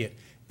guarantee it.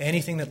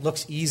 Anything that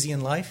looks easy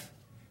in life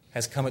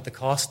has come at the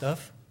cost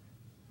of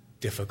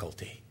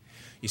difficulty.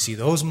 You see,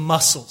 those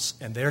muscles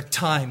and their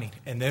timing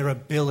and their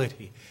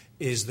ability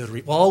is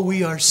all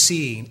we are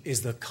seeing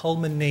is the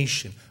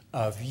culmination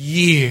of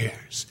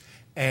years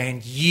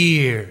and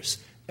years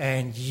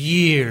and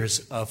years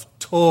of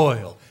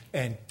toil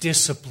and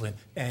discipline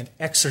and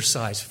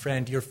exercise.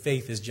 Friend, your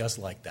faith is just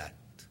like that.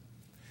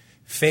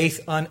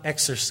 Faith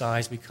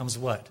unexercised becomes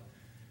what?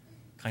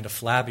 Kind of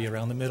flabby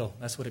around the middle.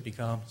 That's what it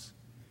becomes.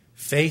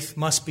 Faith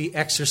must be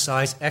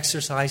exercised.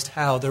 Exercised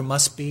how? There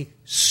must be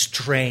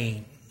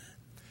strain.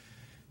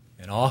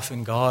 And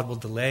often God will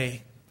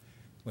delay.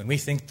 When we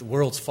think the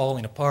world's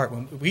falling apart,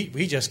 when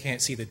we just can't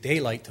see the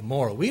daylight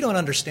tomorrow. We don't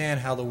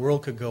understand how the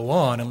world could go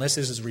on unless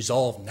this is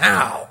resolved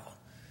now.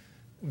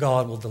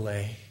 God will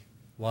delay.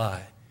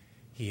 Why?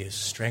 He is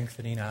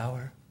strengthening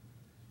our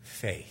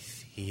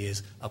faith. He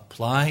is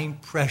applying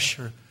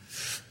pressure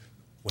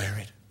where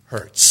it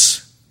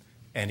hurts.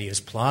 And he is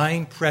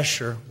applying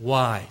pressure.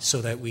 Why?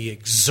 So that we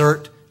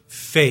exert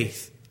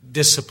faith,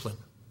 discipline.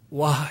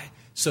 Why?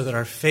 So that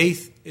our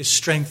faith is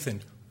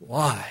strengthened.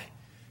 Why?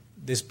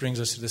 This brings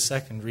us to the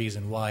second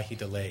reason why he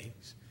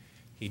delays.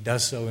 He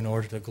does so in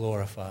order to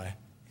glorify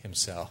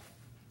himself.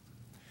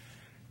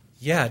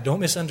 Yeah,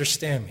 don't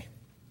misunderstand me.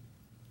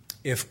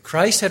 If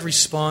Christ had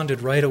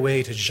responded right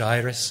away to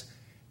Jairus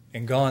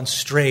and gone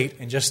straight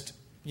and just,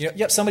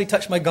 yep, somebody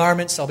touched my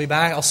garments, I'll be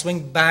back, I'll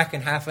swing back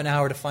in half an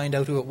hour to find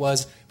out who it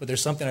was, but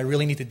there's something I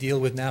really need to deal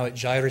with now at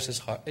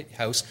Jairus'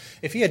 house.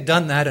 If he had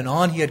done that and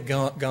on he had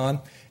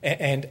gone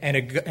and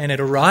had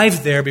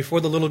arrived there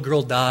before the little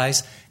girl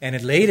dies and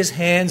had laid his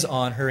hands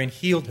on her and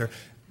healed her,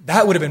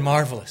 that would have been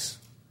marvelous,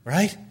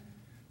 right?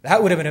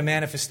 That would have been a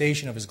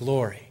manifestation of his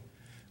glory.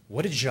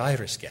 What did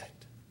Jairus get?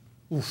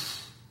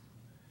 Oof.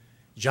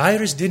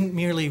 Jairus didn't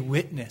merely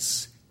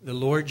witness the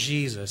Lord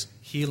Jesus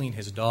healing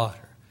his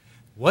daughter.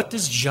 What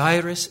does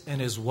Jairus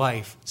and his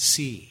wife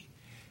see?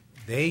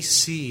 They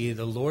see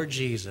the Lord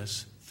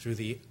Jesus through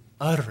the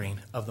uttering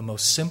of the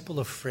most simple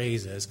of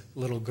phrases,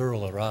 little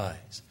girl,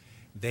 arise.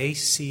 They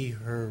see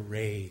her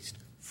raised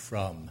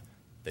from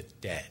the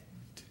dead,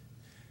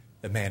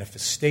 the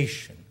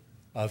manifestation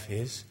of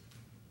his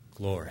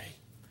glory.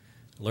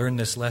 Learn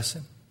this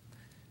lesson.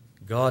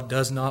 God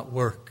does not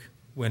work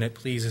when it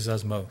pleases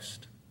us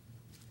most.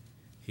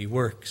 He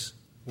works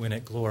when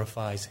it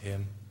glorifies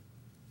him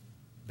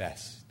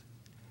best.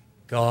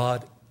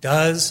 God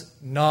does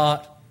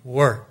not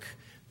work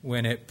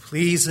when it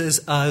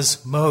pleases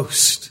us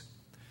most.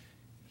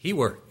 He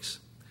works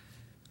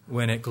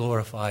when it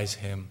glorifies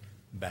him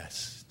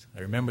best.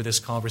 I remember this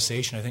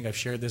conversation. I think I've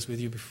shared this with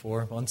you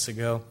before, months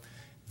ago,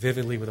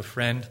 vividly with a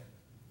friend.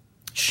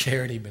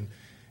 Shared he'd been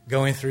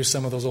going through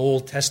some of those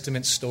Old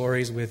Testament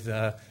stories with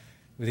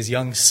his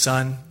young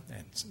son,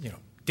 and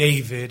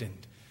David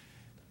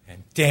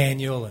and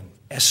Daniel and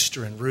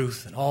Esther and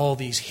Ruth and all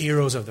these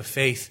heroes of the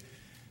faith,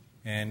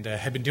 and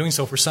had been doing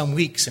so for some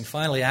weeks, and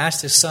finally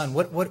asked his son,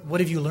 what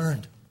have you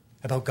learned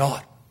about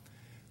God?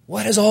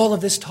 What has all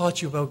of this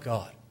taught you about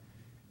God?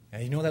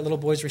 And you know what that little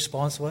boy's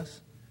response was?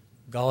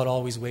 God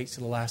always waits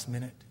till the last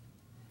minute.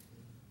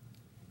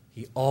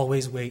 He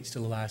always waits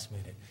till the last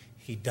minute.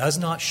 He does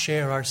not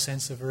share our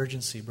sense of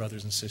urgency,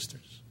 brothers and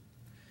sisters.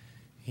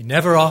 He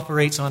never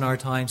operates on our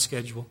time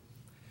schedule.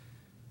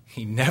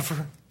 He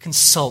never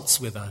consults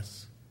with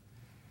us.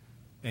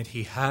 And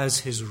he has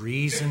his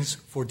reasons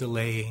for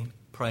delaying,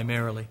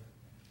 primarily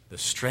the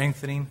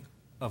strengthening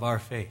of our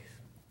faith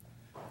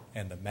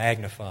and the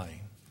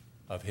magnifying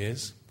of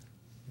his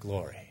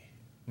glory.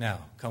 Now,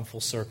 come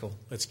full circle.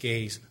 Let's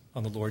gaze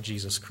on the Lord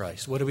Jesus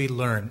Christ. What do we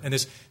learn? And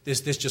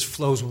this just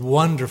flows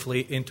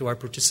wonderfully into our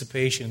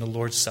participation in the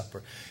Lord's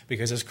Supper.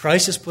 Because as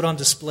Christ is put on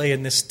display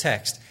in this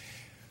text,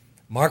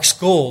 Mark's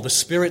goal, the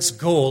Spirit's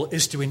goal,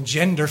 is to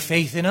engender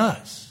faith in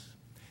us.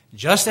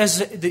 Just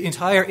as the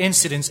entire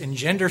incidents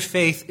engender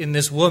faith in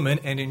this woman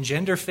and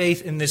engender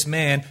faith in this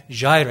man,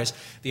 Jairus,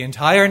 the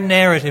entire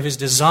narrative is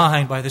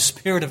designed by the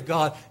Spirit of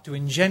God to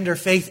engender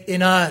faith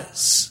in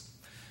us.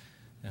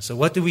 And so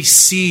what do we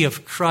see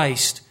of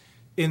Christ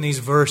in these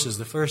verses?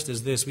 The first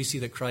is this: we see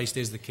that Christ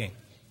is the King.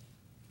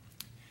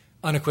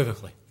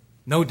 Unequivocally.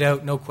 No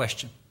doubt, no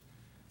question.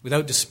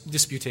 Without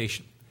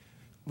disputation.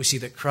 We see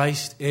that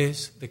Christ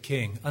is the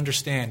King.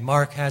 Understand,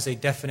 Mark has a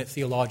definite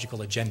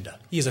theological agenda.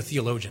 He is a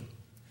theologian.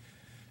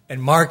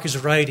 And Mark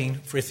is writing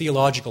for a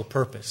theological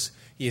purpose.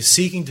 He is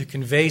seeking to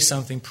convey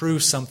something,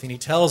 prove something. He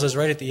tells us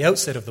right at the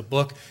outset of the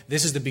book,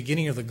 this is the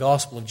beginning of the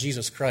gospel of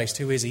Jesus Christ.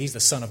 Who is he? He's the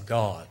Son of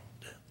God.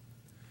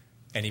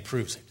 And he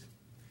proves it.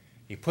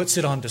 He puts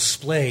it on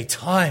display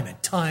time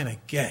and time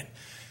again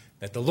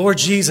that the Lord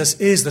Jesus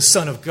is the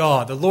Son of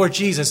God. The Lord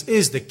Jesus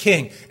is the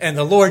King. And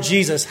the Lord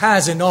Jesus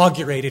has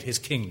inaugurated his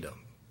kingdom.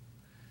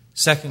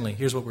 Secondly,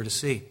 here's what we're to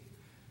see.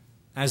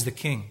 As the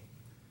King,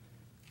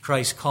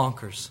 Christ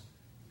conquers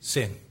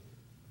sin.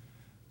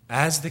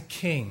 As the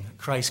King,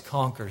 Christ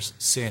conquers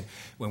sin.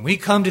 When we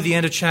come to the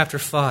end of chapter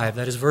 5,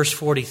 that is verse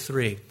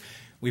 43,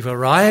 we've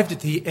arrived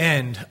at the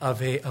end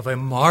of a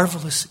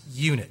marvelous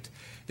unit.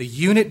 The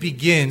unit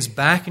begins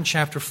back in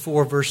chapter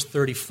 4, verse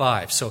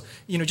 35. So,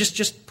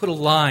 just put a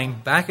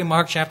line back in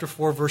Mark chapter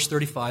 4, verse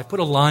 35. Put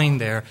a line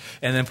there,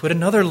 and then put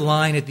another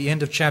line at the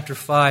end of chapter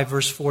 5,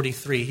 verse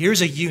 43.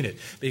 Here's a unit,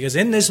 because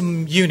in this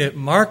unit,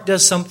 Mark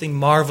does something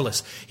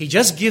marvelous. He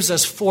just gives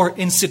us 4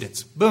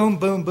 incidents. Boom,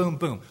 boom, boom,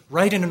 boom.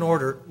 Right in an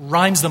order,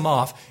 rhymes them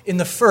off. In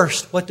the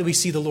first, what do we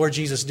see the Lord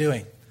Jesus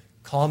doing?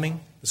 Calming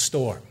the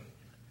storm.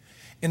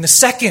 In the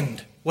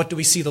second, what do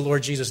we see the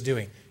Lord Jesus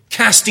doing?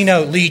 Casting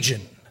out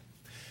legion.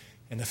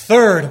 In the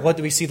third, what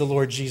do we see the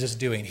Lord Jesus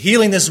doing?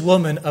 Healing this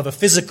woman of a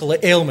physical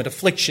ailment,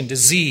 affliction,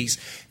 disease.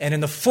 And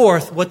in the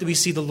fourth, what do we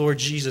see the Lord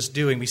Jesus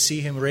doing? We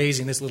see him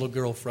raising this little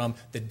girl from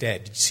the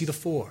dead. Did you see the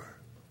 4?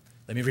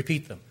 Let me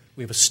repeat them.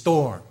 We have a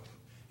storm.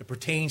 It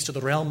pertains to the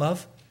realm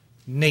of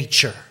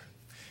nature.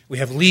 We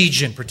have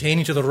legion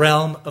pertaining to the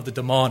realm of the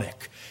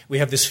demonic. We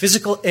have this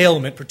physical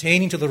ailment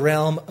pertaining to the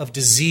realm of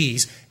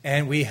disease.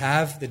 And we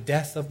have the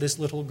death of this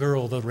little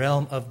girl, the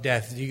realm of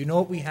death. Do you know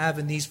what we have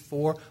in these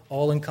 4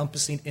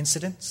 all-encompassing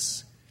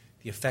incidents?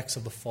 The effects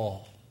of the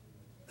fall.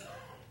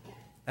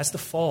 That's the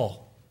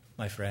fall,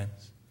 my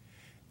friends.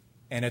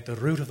 And at the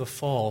root of the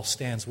fall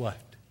stands what?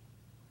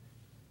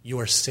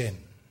 Your sin.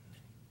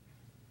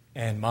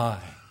 And my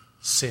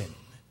sin,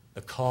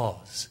 the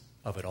cause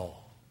of it all.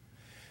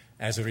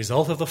 As a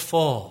result of the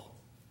fall,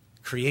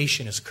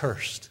 creation is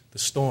cursed. The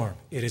storm,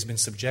 it has been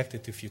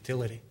subjected to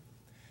futility.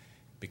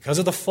 Because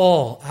of the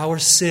fall, our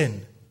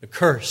sin, the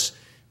curse,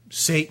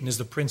 Satan is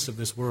the prince of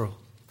this world.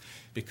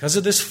 Because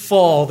of this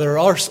fall, there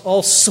are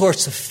all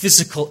sorts of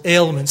physical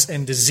ailments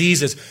and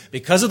diseases.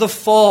 Because of the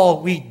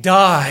fall, we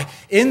die.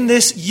 In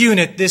this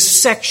unit,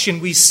 this section,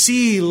 we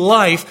see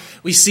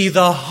life. We see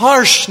the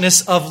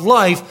harshness of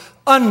life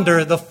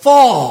under the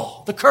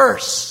fall, the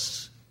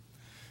curse.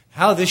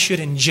 How this should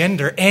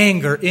engender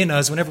anger in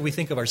us whenever we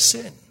think of our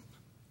sin.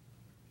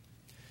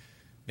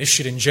 This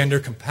should engender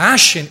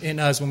compassion in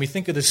us when we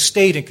think of the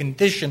state and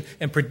condition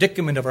and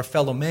predicament of our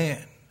fellow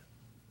man.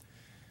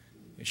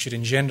 It should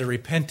engender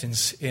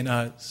repentance in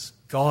us,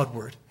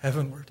 Godward,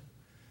 heavenward.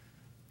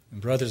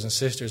 And brothers and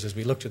sisters, as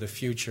we look to the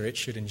future, it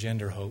should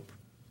engender hope.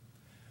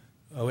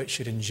 Oh, it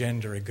should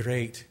engender a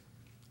great,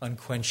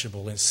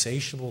 unquenchable,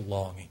 insatiable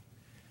longing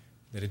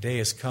that a day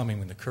is coming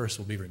when the curse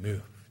will be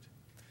removed.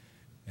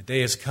 A day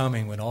is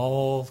coming when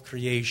all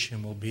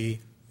creation will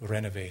be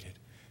renovated.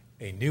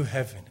 A new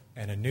heaven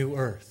and a new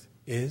earth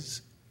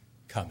is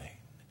coming.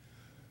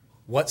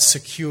 What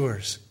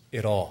secures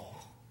it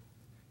all?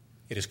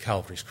 It is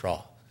Calvary's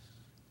cross.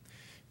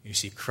 You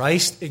see,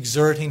 Christ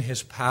exerting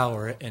his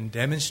power and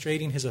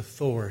demonstrating his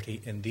authority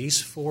in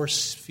these four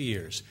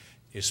spheres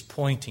is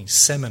pointing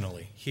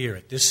seminally here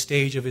at this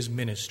stage of his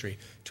ministry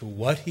to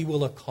what he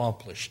will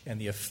accomplish and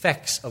the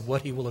effects of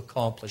what he will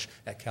accomplish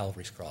at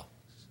Calvary's cross.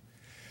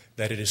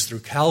 That it is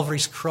through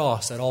Calvary's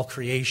cross that all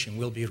creation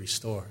will be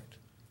restored.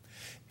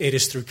 It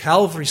is through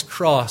Calvary's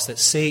cross that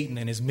Satan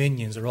and his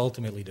minions are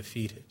ultimately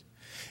defeated.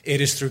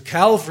 It is through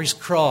Calvary's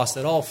cross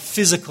that all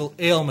physical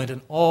ailment and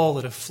all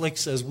that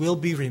afflicts us will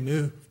be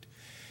removed.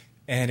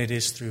 And it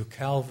is through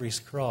Calvary's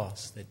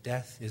cross that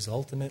death is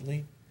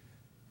ultimately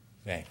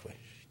vanquished.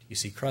 You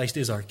see, Christ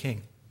is our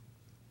King.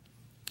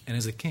 And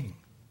as a King,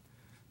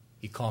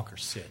 he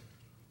conquers sin.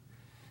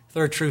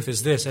 Third truth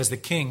is this: as the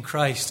King,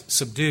 Christ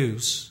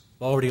subdues,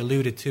 I've already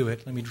alluded to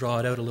it, let me draw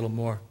it out a little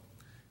more,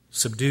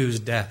 subdues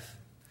death.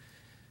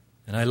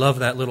 And I love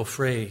that little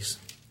phrase.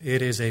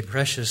 It is a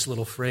precious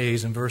little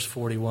phrase in verse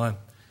 41.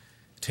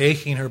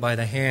 Taking her by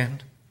the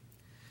hand,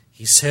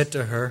 he said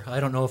to her, I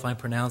don't know if I'm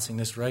pronouncing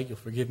this right, you'll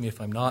forgive me if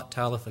I'm not,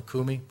 Talitha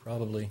Kumi,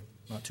 probably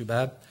not too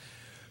bad,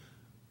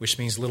 which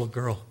means little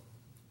girl,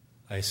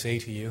 I say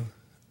to you,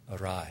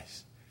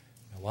 arise.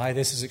 Now, why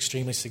this is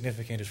extremely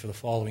significant is for the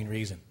following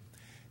reason.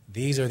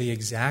 These are the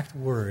exact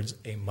words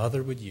a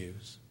mother would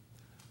use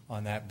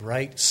on that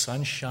bright,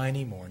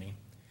 sunshiny morning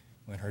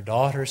when her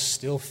daughter's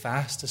still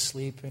fast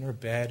asleep in her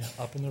bed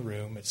up in the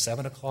room at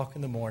 7 o'clock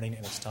in the morning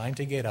and it's time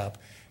to get up,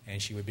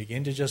 and she would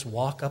begin to just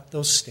walk up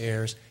those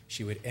stairs.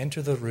 She would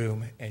enter the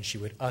room and she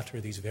would utter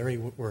these very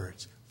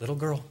words, little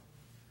girl,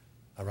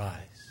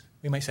 arise.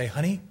 We might say,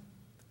 honey,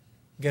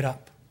 get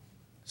up.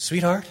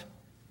 Sweetheart,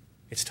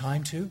 it's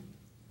time to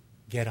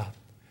get up.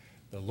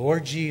 The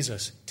Lord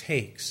Jesus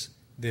takes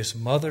this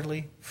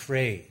motherly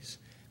phrase,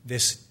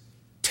 this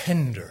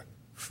tender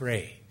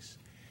phrase,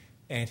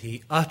 and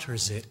he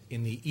utters it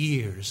in the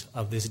ears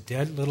of this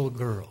dead little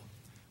girl.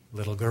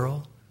 Little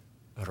girl,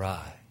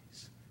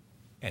 arise.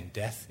 And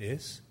death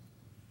is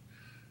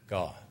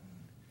gone.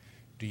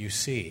 Do you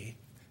see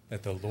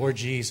that the Lord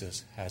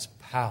Jesus has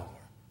power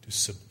to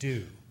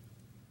subdue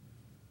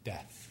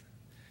death?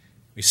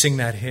 We sing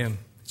that hymn.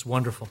 It's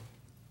wonderful.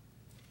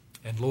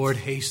 And Lord,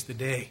 haste the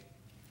day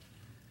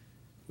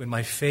when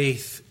my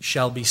faith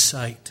shall be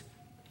sight.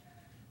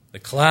 The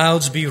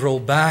clouds be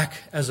rolled back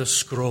as a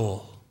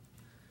scroll.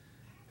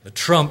 The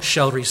trump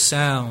shall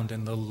resound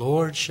and the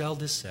Lord shall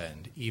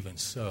descend. Even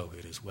so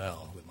it is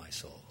well with my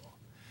soul.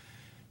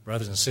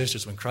 Brothers and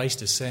sisters, when Christ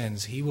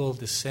descends, he will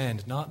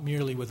descend not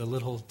merely with a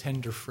little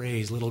tender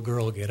phrase, little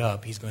girl, get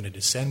up. He's going to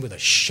descend with a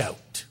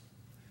shout.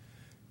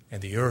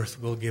 And the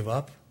earth will give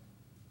up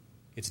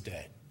its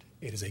dead.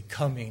 It is a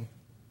coming,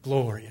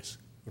 glorious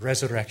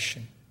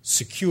resurrection,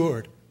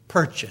 secured,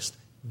 purchased,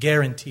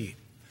 guaranteed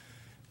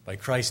by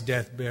Christ's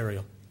death,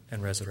 burial,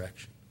 and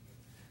resurrection.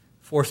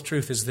 Fourth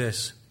truth is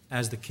this: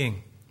 as the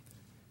King,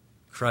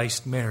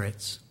 Christ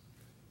merits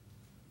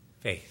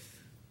faith.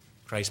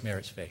 Christ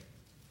merits faith.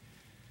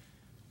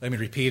 Let me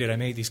repeat it. I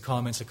made these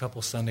comments a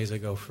couple Sundays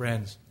ago.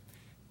 Friends,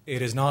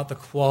 it is not the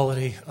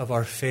quality of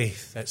our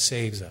faith that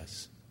saves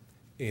us.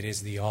 It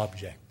is the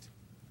object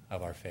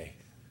of our faith.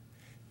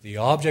 The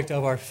object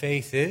of our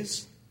faith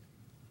is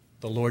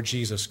the Lord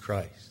Jesus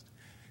Christ.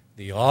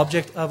 The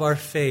object of our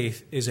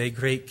faith is a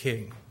great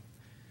King.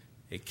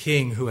 A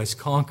King who has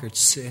conquered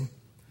sin.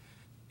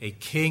 A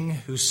King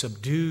who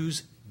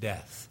subdues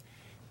death.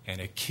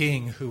 And a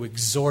King who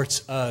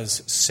exhorts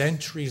us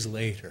centuries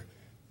later,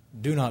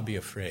 do not be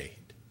afraid.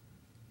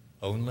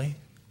 Only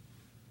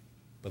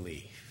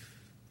believe.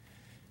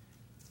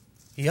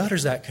 He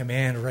utters that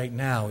command right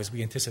now as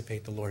we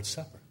anticipate the Lord's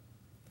Supper.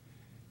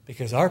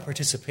 Because our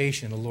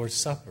participation in the Lord's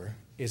Supper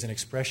is an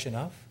expression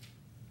of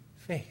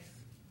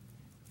faith.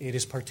 It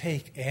is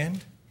partake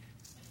and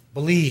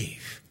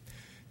believe.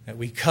 That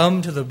we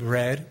come to the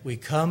bread, we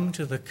come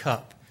to the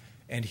cup,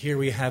 and here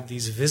we have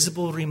these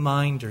visible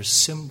reminders,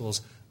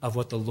 symbols of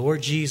what the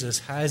Lord Jesus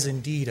has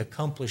indeed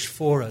accomplished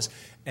for us.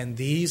 And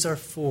these are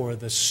for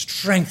the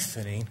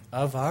strengthening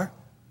of our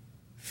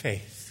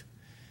faith.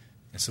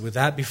 And so with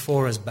that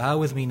before us, bow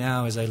with me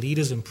now as I lead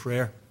us in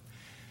prayer.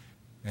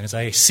 And as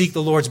I seek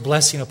the Lord's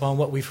blessing upon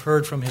what we've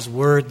heard from his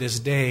word this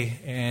day,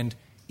 and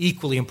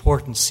equally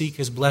important, seek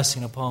his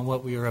blessing upon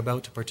what we are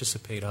about to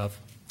participate of.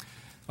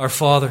 Our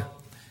Father,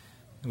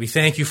 we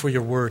thank you for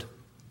your word.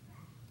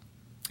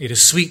 It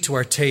is sweet to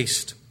our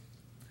taste,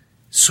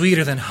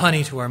 sweeter than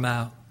honey to our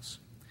mouths.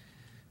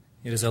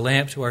 It is a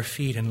lamp to our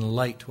feet and a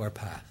light to our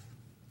path.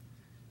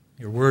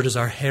 Your word is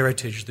our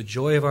heritage, the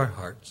joy of our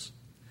hearts.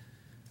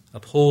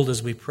 Uphold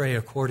us, we pray,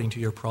 according to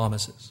your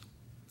promises.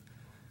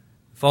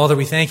 Father,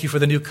 we thank you for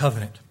the new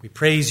covenant. We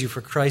praise you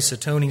for Christ's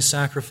atoning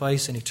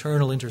sacrifice and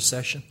eternal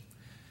intercession.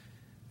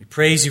 We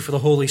praise you for the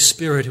Holy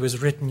Spirit who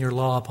has written your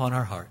law upon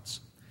our hearts.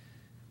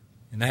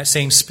 In that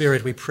same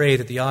Spirit, we pray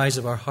that the eyes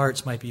of our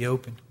hearts might be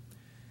opened.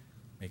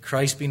 May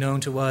Christ be known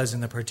to us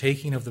in the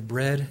partaking of the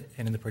bread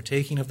and in the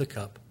partaking of the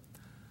cup.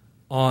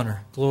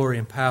 Honor, glory,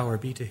 and power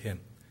be to him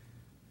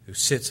who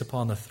sits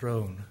upon the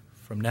throne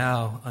from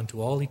now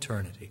unto all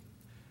eternity.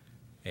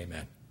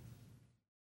 Amen.